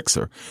Matrix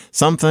or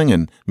something.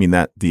 And I mean,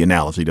 that the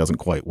analogy doesn't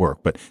quite work,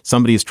 but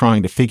somebody is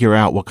trying to figure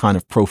out what kind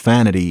of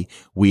profanity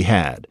we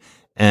had.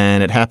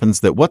 And it happens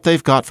that what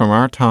they've got from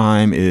our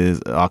time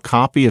is a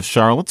copy of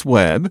Charlotte's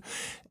Web,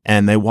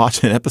 and they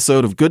watch an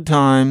episode of Good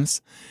Times,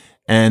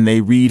 and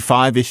they read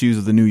 5 issues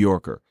of the New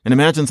Yorker. And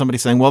imagine somebody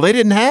saying, well, they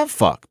didn't have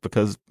fuck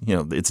because,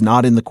 it's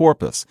not in the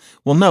corpus.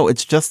 Well, no,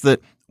 it's just that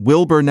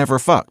Wilbur never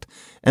fucked.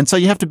 And so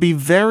you have to be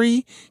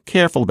very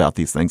careful about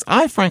these things.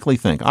 I frankly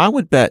think I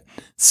would bet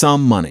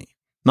some money,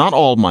 not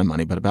all of my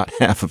money, but about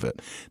half of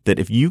it, that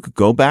if you could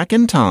go back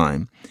in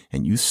time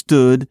and you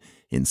stood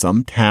in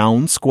some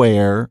town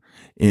square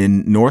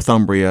in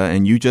Northumbria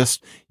and you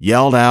just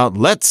yelled out,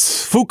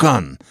 "Let's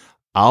fukan,"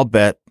 I'll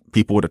bet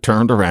people would have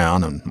turned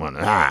around and went,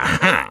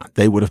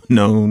 they would have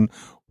known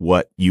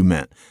what you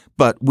meant.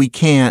 But we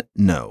can't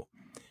know.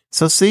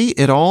 So see,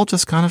 it all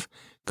just kind of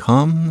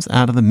comes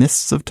out of the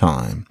mists of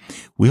time.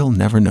 We'll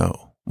never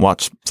know.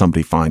 Watch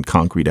somebody find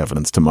concrete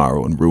evidence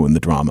tomorrow and ruin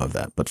the drama of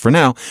that. But for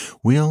now,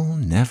 we'll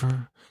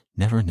never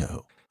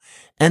know.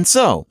 And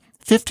so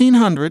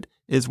 1500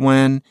 is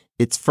when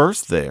it's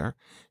first there.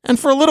 And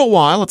for a little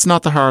while, it's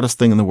not the hardest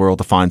thing in the world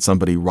to find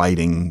somebody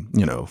writing,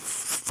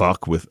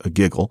 fuck with a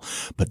giggle.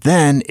 But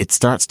then it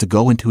starts to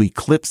go into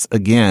eclipse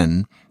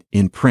again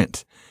in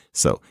print.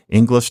 So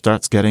English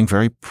starts getting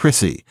very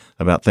prissy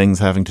about things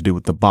having to do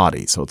with the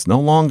body. So it's no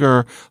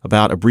longer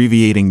about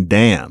abbreviating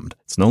damned.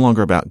 It's no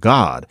longer about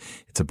God.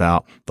 It's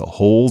about the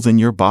holes in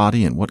your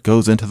body and what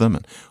goes into them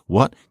and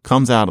what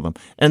comes out of them.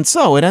 And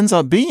so it ends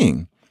up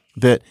being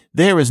that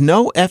there is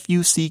no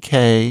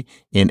F-U-C-K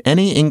in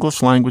any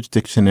English language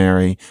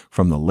dictionary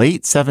from the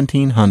late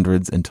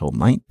 1700s until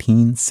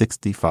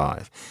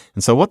 1965.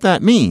 And so what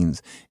that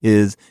means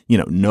is,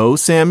 no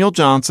Samuel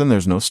Johnson.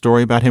 There's no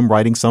story about him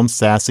writing some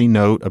sassy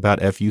note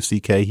about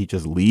F-U-C-K. He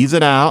just leaves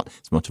it out.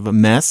 As much of a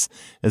mess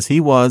as he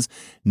was,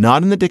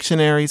 not in the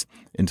dictionaries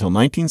until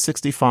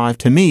 1965.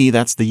 To me,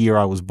 that's the year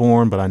I was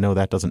born, but I know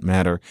that doesn't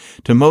matter.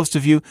 To most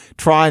of you,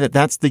 try that.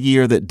 That's the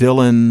year that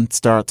Dylan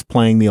starts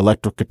playing the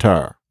electric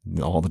guitar.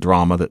 All the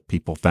drama that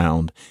people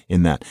found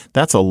in that.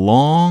 That's a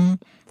long,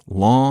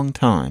 long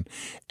time.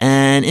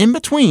 And in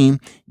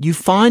between, you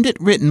find it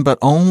written, but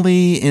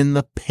only in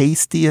the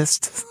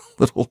pastiest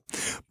little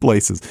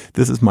places.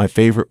 This is my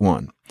favorite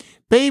one.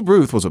 Babe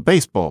Ruth was a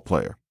baseball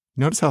player.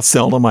 Notice how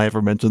seldom I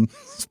ever mention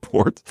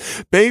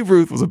sports. Babe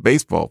Ruth was a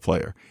baseball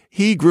player.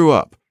 He grew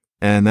up,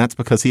 and that's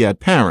because he had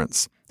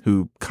parents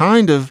who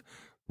kind of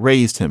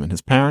raised him, and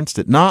his parents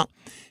did not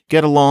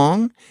get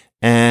along.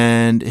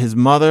 And his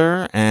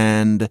mother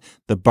and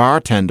the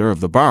bartender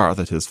of the bar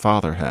that his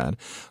father had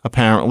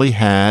apparently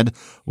had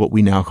what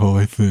we now call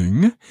a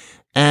thing.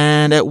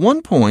 And at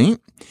one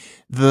point,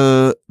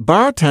 the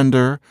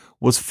bartender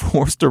was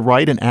forced to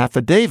write an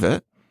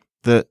affidavit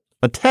that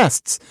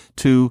attests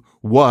to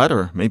what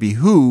or maybe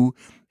who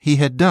he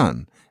had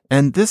done.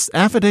 And this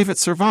affidavit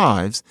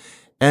survives.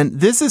 And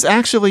this is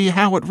actually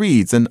how it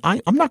reads. And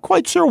I'm not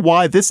quite sure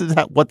why this is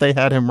what they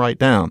had him write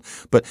down.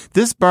 But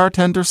this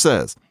bartender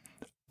says,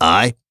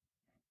 I,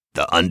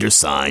 the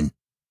undersigned,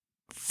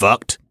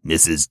 fucked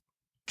Mrs.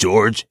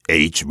 George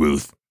H.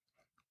 Ruth,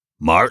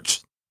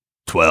 March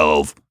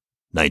 12,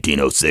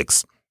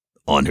 1906,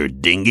 on her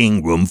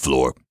dinging room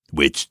floor,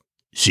 which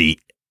she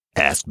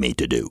asked me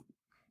to do.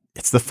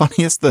 It's the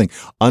funniest thing.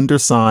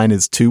 Undersign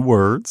is 2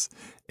 words.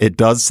 It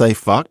does say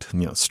fucked,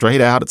 straight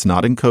out. It's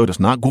not in code. It's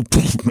not,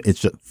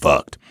 it's just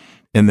fucked.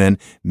 And then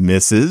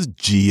Mrs.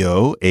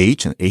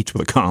 G-O-H, and H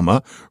with a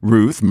comma,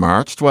 Ruth,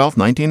 March 12,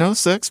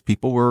 1906.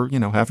 People were,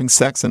 having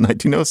sex in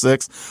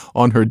 1906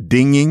 on her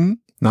dinging,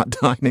 not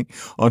dining,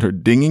 on her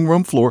dinging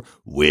room floor,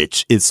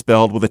 which is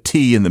spelled with a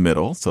T in the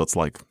middle. So it's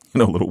like,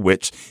 little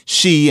witch.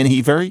 She, and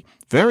he very,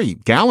 very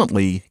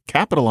gallantly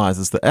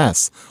capitalizes the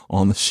S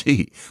on the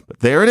she. But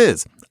there it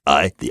is.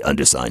 I, the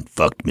undersigned,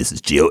 fucked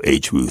Mrs.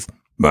 G-O-H. Ruth,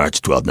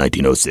 March 12,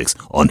 1906,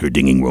 on her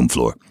dinging room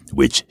floor,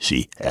 which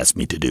she asked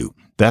me to do.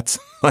 That's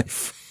my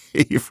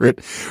favorite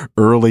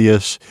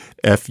early-ish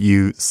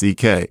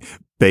F-U-C-K.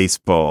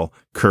 Baseball,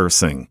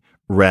 cursing,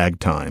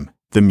 ragtime,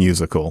 the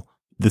musical.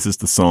 This is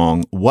the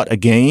song What a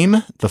Game.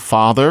 The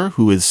father,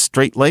 who is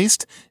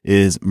straight-laced,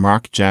 is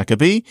Mark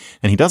Jacoby,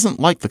 and he doesn't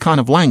like the kind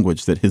of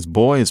language that his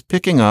boy is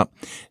picking up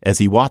as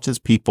he watches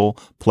people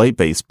play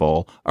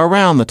baseball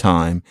around the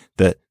time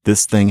that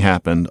this thing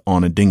happened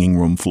on a dinging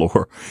room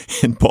floor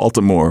in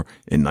Baltimore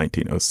in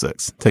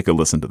 1906. Take a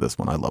listen to this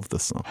one. I love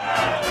this song.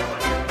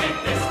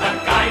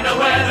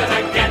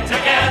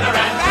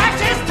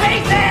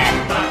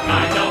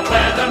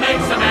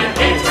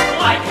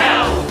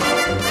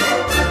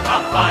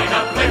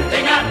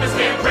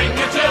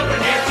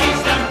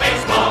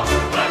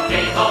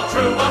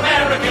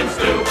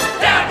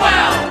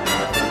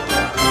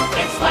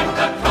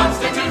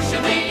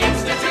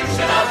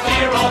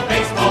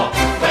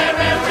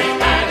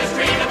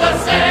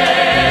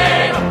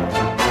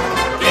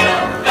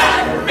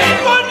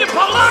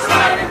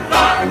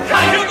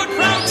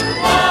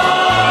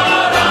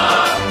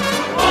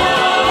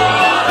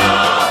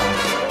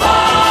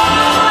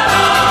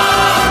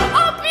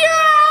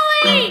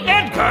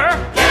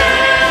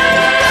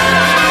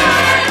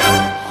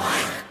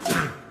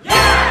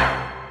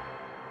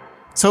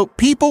 So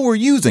people were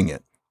using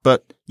it,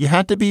 but you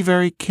had to be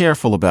very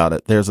careful about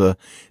it. There's a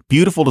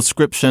beautiful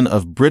description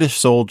of British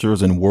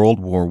soldiers in World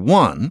War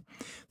I.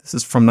 This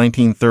is from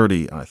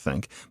 1930, I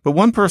think. But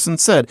one person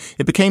said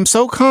it became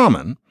so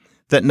common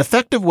that an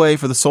effective way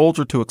for the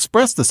soldier to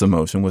express this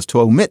emotion was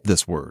to omit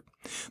this word.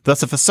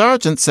 Thus, if a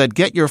sergeant said,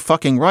 "Get your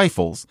fucking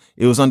rifles,"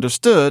 it was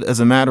understood as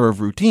a matter of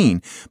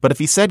routine. But if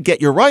he said, "Get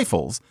your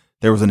rifles,"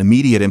 there was an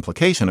immediate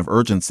implication of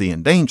urgency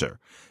and danger.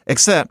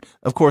 Except,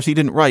 of course, he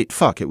didn't write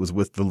fuck. It was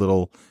with the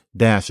little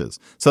dashes.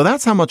 So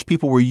that's how much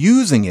people were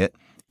using it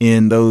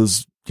in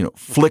those,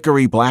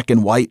 flickery black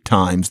and white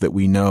times that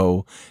we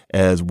know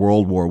as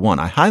World War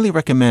I. I highly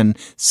recommend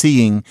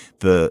seeing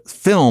the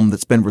film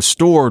that's been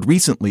restored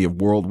recently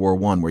of World War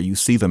I, where you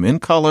see them in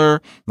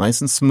color,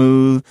 nice and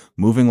smooth,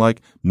 moving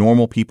like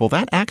normal people.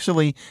 That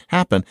actually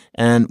happened.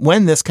 And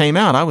when this came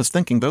out, I was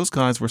thinking those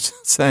guys were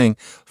saying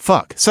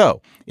fuck.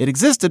 So it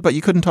existed, but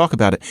you couldn't talk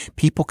about it.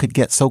 People could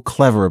get so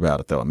clever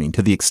about it, though. I mean,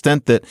 to the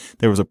extent that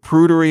there was a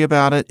prudery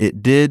about it,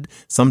 it did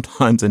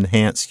sometimes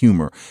enhance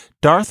humor.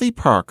 Dorothy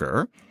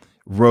Parker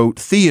wrote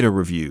theater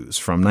reviews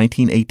from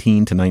 1918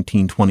 to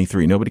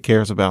 1923. Nobody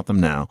cares about them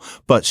now,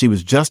 but she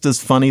was just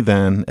as funny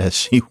then as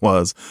she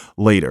was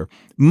later.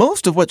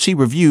 Most of what she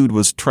reviewed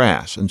was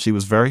trash, and she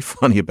was very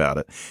funny about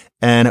it.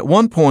 And at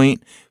one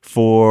point,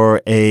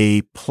 for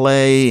a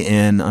play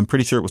in, I'm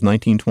pretty sure it was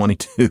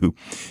 1922,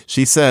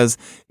 she says,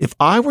 "If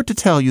I were to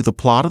tell you the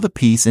plot of the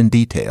piece in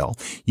detail,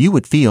 you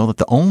would feel that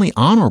the only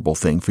honorable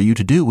thing for you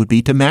to do would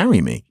be to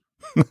marry me."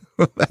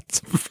 That's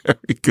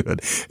very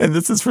good. And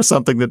this is for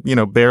something that,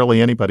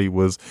 barely anybody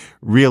was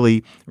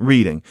really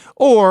reading.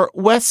 Or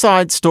West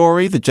Side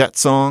Story, the Jet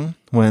song,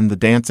 when the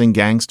dancing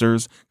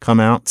gangsters come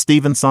out.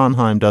 Stephen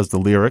Sondheim does the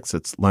lyrics.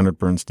 It's Leonard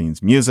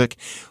Bernstein's music.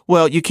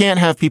 Well, you can't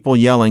have people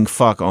yelling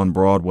fuck on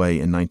Broadway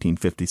in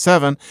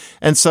 1957.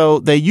 And so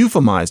they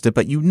euphemized it,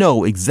 but you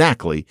know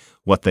exactly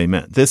what they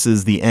meant. This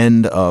is the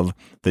end of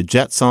the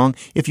Jet song.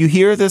 If you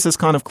hear this as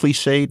kind of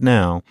cliched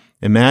now,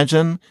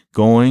 imagine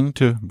going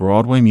to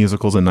Broadway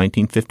musicals in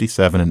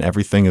 1957 and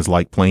everything is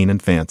like plain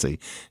and fancy.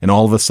 And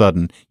all of a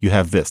sudden you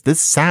have this. This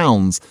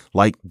sounds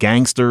like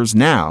gangsters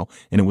now.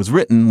 And it was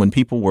written when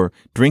people were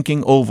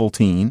drinking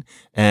Ovaltine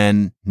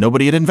and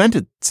nobody had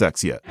invented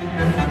sex yet.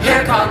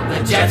 Here come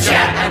the Jets,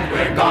 and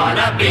we're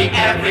gonna be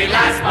every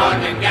last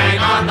bargain gang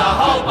on the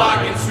whole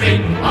bargain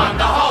street, on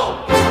the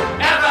whole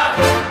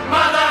ever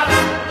mother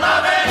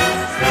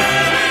loving street.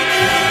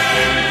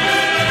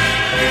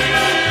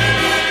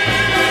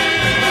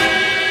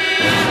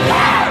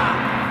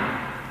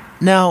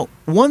 Now,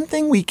 one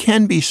thing we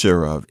can be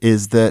sure of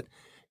is that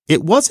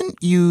it wasn't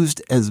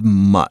used as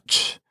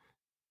much.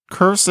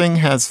 Cursing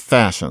has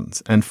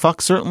fashions, and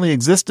fuck certainly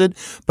existed,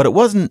 but it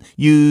wasn't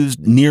used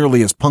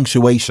nearly as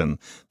punctuation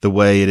the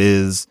way it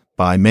is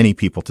by many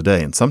people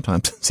today, and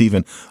sometimes it's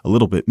even a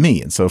little bit me.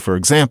 And so, for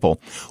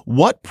example,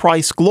 What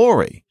Price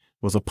Glory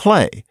was a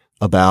play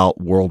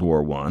about World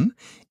War I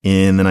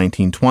in the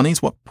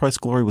 1920s. What Price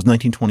Glory was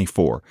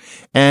 1924,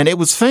 and it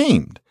was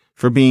famed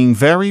for being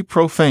very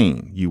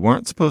profane. You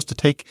weren't supposed to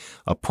take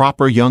a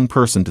proper young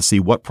person to see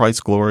What Price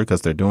Glory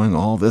because they're doing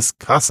all this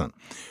cussing.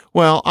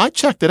 Well, I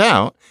checked it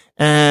out,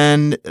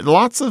 and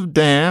lots of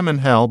damn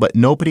and hell, but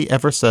nobody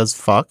ever says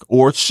fuck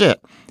or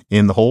shit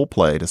in the whole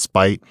play,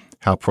 despite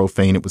how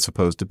profane it was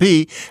supposed to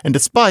be, and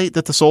despite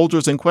that the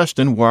soldiers in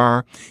question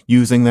were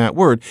using that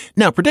word.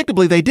 Now,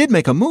 predictably, they did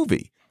make a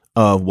movie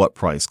of What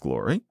Price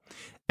Glory,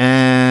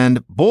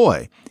 and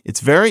boy,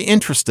 it's very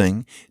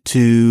interesting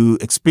to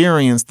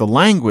experience the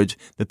language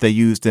that they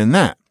used in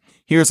that.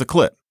 Here's a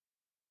clip.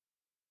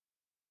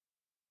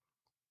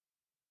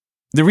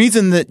 The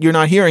reason that you're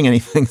not hearing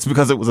anything is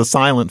because it was a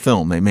silent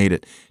film. They made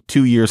it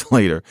 2 years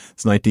later.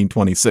 It's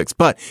 1926.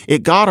 But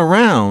it got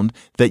around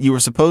that you were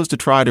supposed to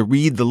try to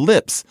read the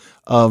lips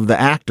of the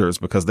actors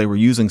because they were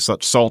using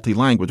such salty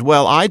language.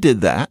 Well, I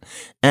did that.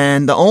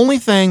 And the only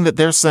thing that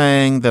they're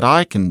saying that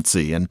I can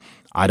see, and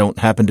I don't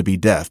happen to be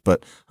deaf,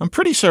 but I'm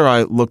pretty sure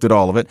I looked at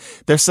all of it.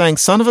 They're saying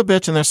son of a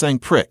bitch and they're saying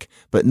prick,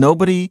 but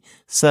nobody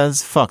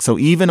says fuck. So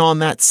even on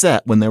that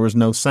set, when there was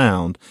no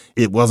sound,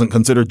 it wasn't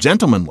considered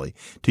gentlemanly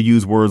to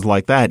use words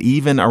like that,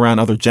 even around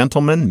other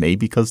gentlemen, maybe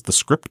because the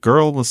script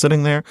girl was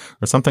sitting there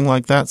or something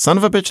like that. Son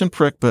of a bitch and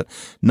prick, but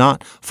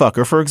not fuck.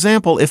 Or for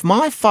example, if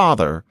my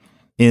father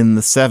in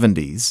the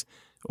 70s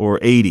or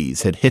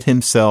 80s had hit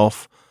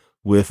himself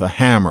with a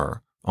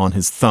hammer on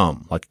his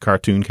thumb, like a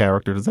cartoon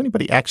character. Does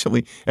anybody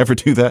actually ever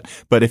do that?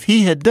 But if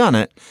he had done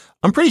it,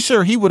 I'm pretty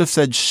sure he would have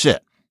said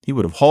shit. He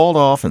would have hauled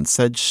off and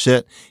said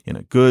shit in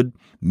a good,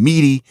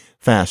 meaty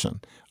fashion.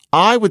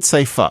 I would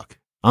say fuck.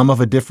 I'm of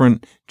a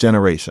different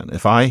generation.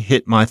 If I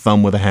hit my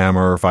thumb with a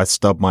hammer or if I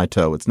stub my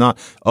toe, it's not,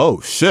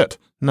 oh shit.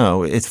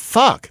 No, it's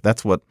fuck.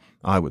 That's what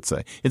I would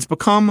say. It's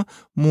become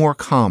more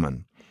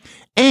common.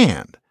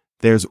 And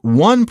there's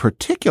one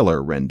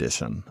particular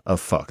rendition of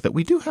fuck that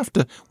we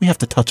have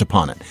to touch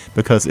upon it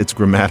because it's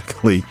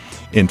grammatically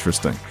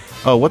interesting.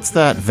 Oh, what's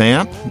that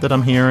vamp that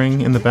I'm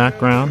hearing in the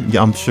background?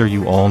 Yeah, I'm sure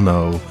you all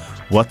know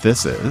what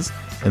this is.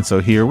 And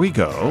so here we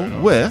go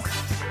with...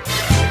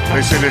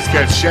 They say this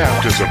cat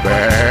Shaft is a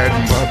bad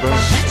mother.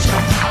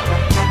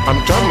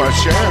 I'm talking about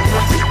Shaft.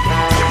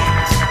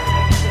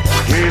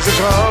 He's a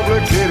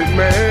complicated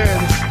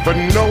man, but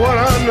no one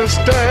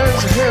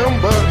understands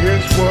him but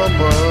his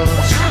woman.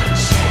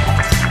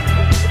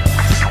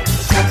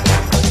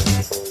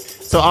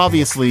 So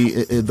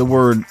obviously, the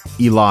word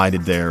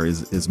elided there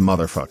is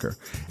motherfucker.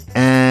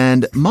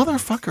 And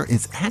motherfucker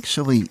is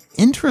actually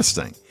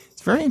interesting.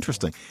 It's very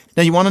interesting.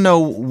 Now, you want to know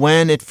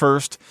when it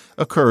first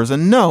occurs.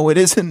 And no, it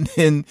isn't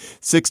in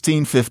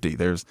 1650.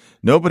 There's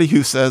nobody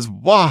who says,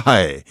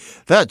 why,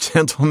 that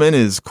gentleman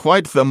is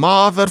quite the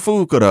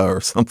motherfucker or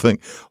something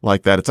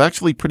like that. It's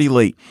actually pretty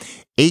late.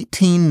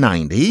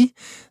 1890,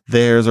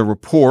 there's a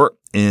report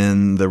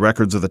in the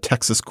records of the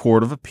Texas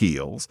Court of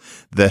Appeals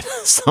that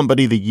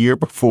somebody the year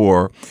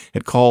before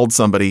had called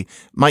somebody,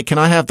 Mike, can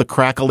I have the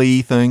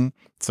crackly thing?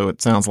 So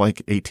it sounds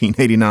like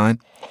 1889.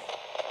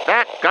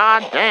 That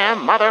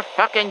goddamn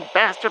motherfucking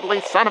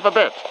bastardly son of a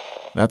bitch.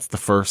 That's the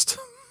first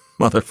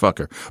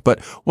motherfucker. But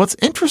what's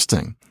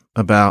interesting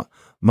about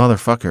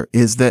motherfucker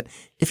is that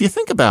if you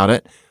think about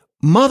it,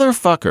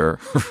 motherfucker,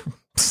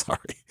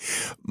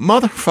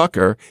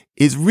 motherfucker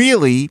is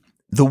really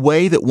the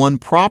way that one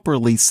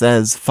properly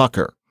says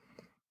fucker.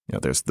 You know,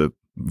 there's the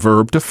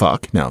verb to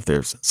fuck. Now, if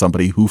there's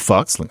somebody who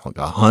fucks, like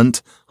a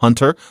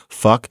hunter,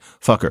 fuck,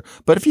 fucker.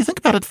 But if you think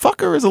about it,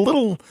 fucker is a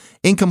little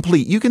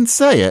incomplete. You can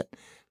say it,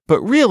 but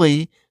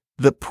really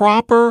the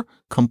proper,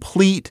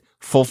 complete,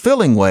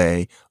 fulfilling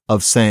way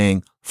of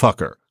saying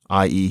fucker,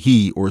 i.e.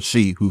 he or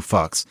she who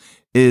fucks,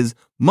 is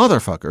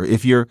motherfucker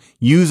if you're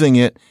using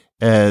it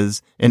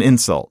as an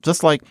insult.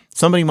 Just like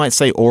somebody might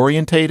say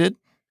orientated,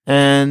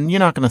 and you're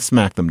not going to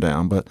smack them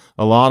down, but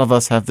a lot of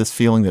us have this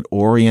feeling that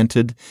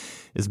oriented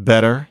is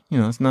better. You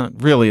know, it's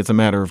not really, it's a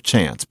matter of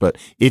chance. But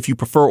if you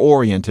prefer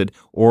orientated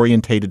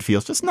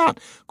feels just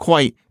not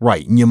quite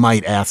right. And you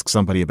might ask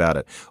somebody about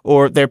it.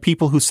 Or there are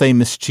people who say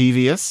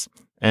mischievous.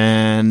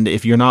 And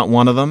if you're not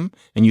one of them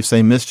and you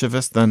say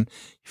mischievous, then you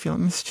feel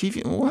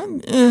mischievous. What?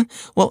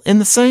 Well, in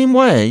the same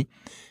way,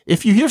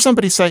 if you hear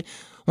somebody say,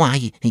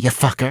 why, you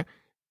fucker,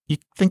 you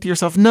think to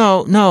yourself,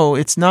 no,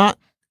 it's not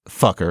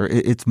fucker.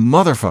 It's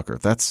motherfucker.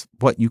 That's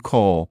what you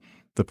call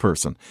the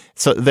person.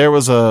 So there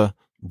was a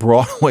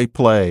Broadway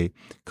play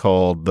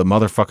called The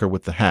Motherfucker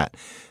with the Hat.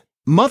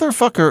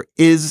 Motherfucker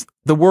is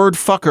the word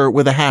fucker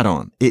with a hat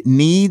on. It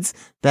needs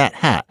that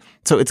hat.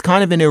 So it's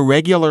kind of an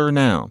irregular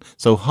noun.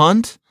 So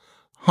hunt,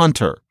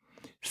 hunter.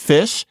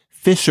 Fish,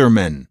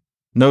 fisherman.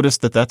 Notice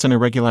that that's an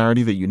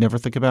irregularity that you never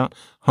think about.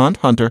 Hunt,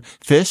 hunter.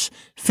 Fish,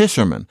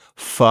 fisherman.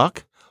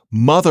 Fuck,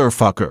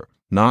 motherfucker.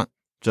 Not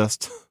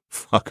just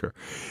fucker.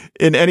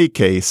 In any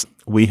case,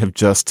 we have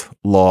just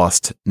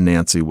lost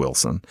Nancy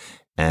Wilson.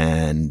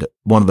 And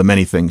one of the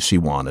many things she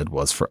wanted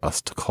was for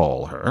us to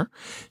call her.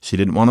 She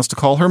didn't want us to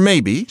call her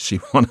maybe. She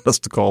wanted us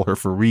to call her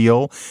for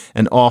real.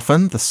 And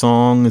often the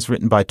song is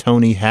written by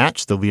Tony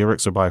Hatch. The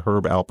lyrics are by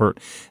Herb Alpert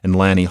and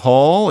Lanny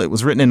Hall. It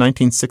was written in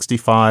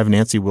 1965.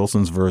 Nancy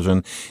Wilson's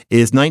version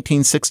is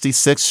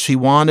 1966. She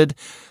wanted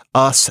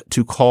us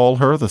to call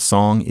her. The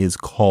song is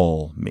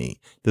Call Me.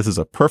 This is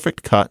a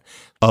perfect cut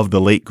of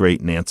the late,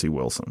 great Nancy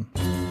Wilson.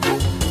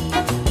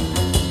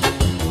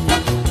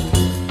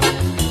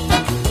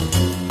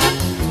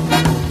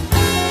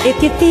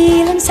 If you're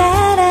feeling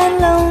sad and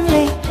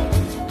lonely,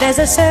 there's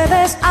a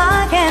service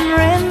I can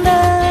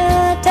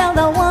render. Tell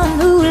the one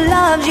who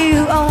loves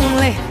you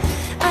only,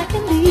 I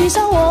can be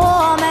so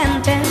warm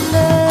and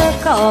tender.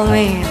 Call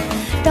me,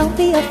 don't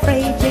be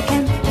afraid, you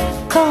can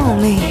call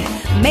me.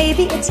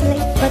 Maybe it's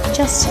late, but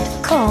just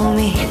call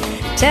me.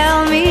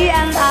 Tell me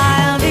and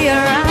I'll be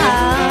around.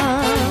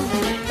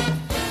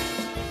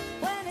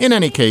 In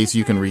any case,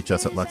 you can reach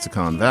us at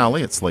Lexicon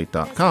Valley at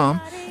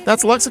slate.com.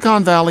 That's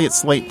Lexicon Valley at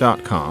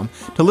slate.com.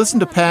 To listen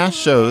to past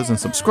shows and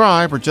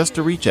subscribe or just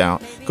to reach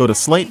out, go to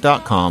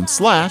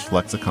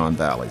slate.com/Lexicon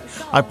Valley.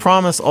 I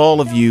promise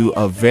all of you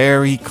a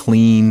very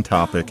clean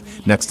topic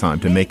next time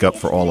to make up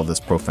for all of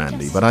this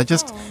profanity. But I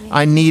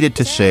needed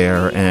to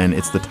share, and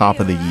it's the top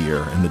of the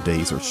year and the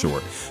days are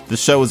short. The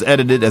show is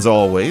edited, as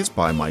always,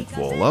 by Mike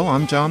Volo.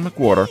 I'm John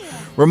McWhorter,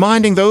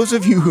 reminding those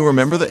of you who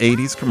remember the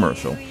 80s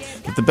commercial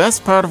that the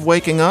best part of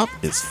waking up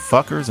is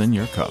fuckers in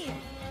your cup.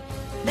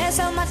 There's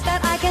so much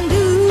that I can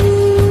do.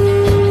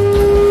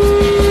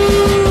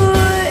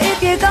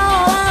 If you go,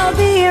 I'll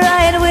be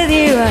right with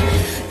you.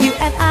 You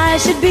and I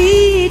should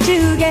be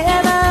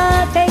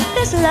together. Take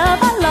this love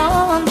I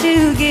long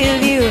to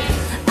give you.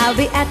 I'll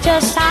be at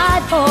your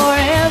side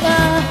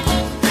forever.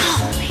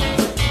 Call me.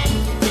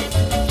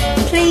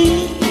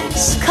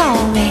 Please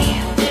call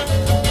me.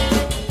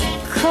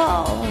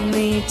 Call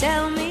me.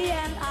 Tell me.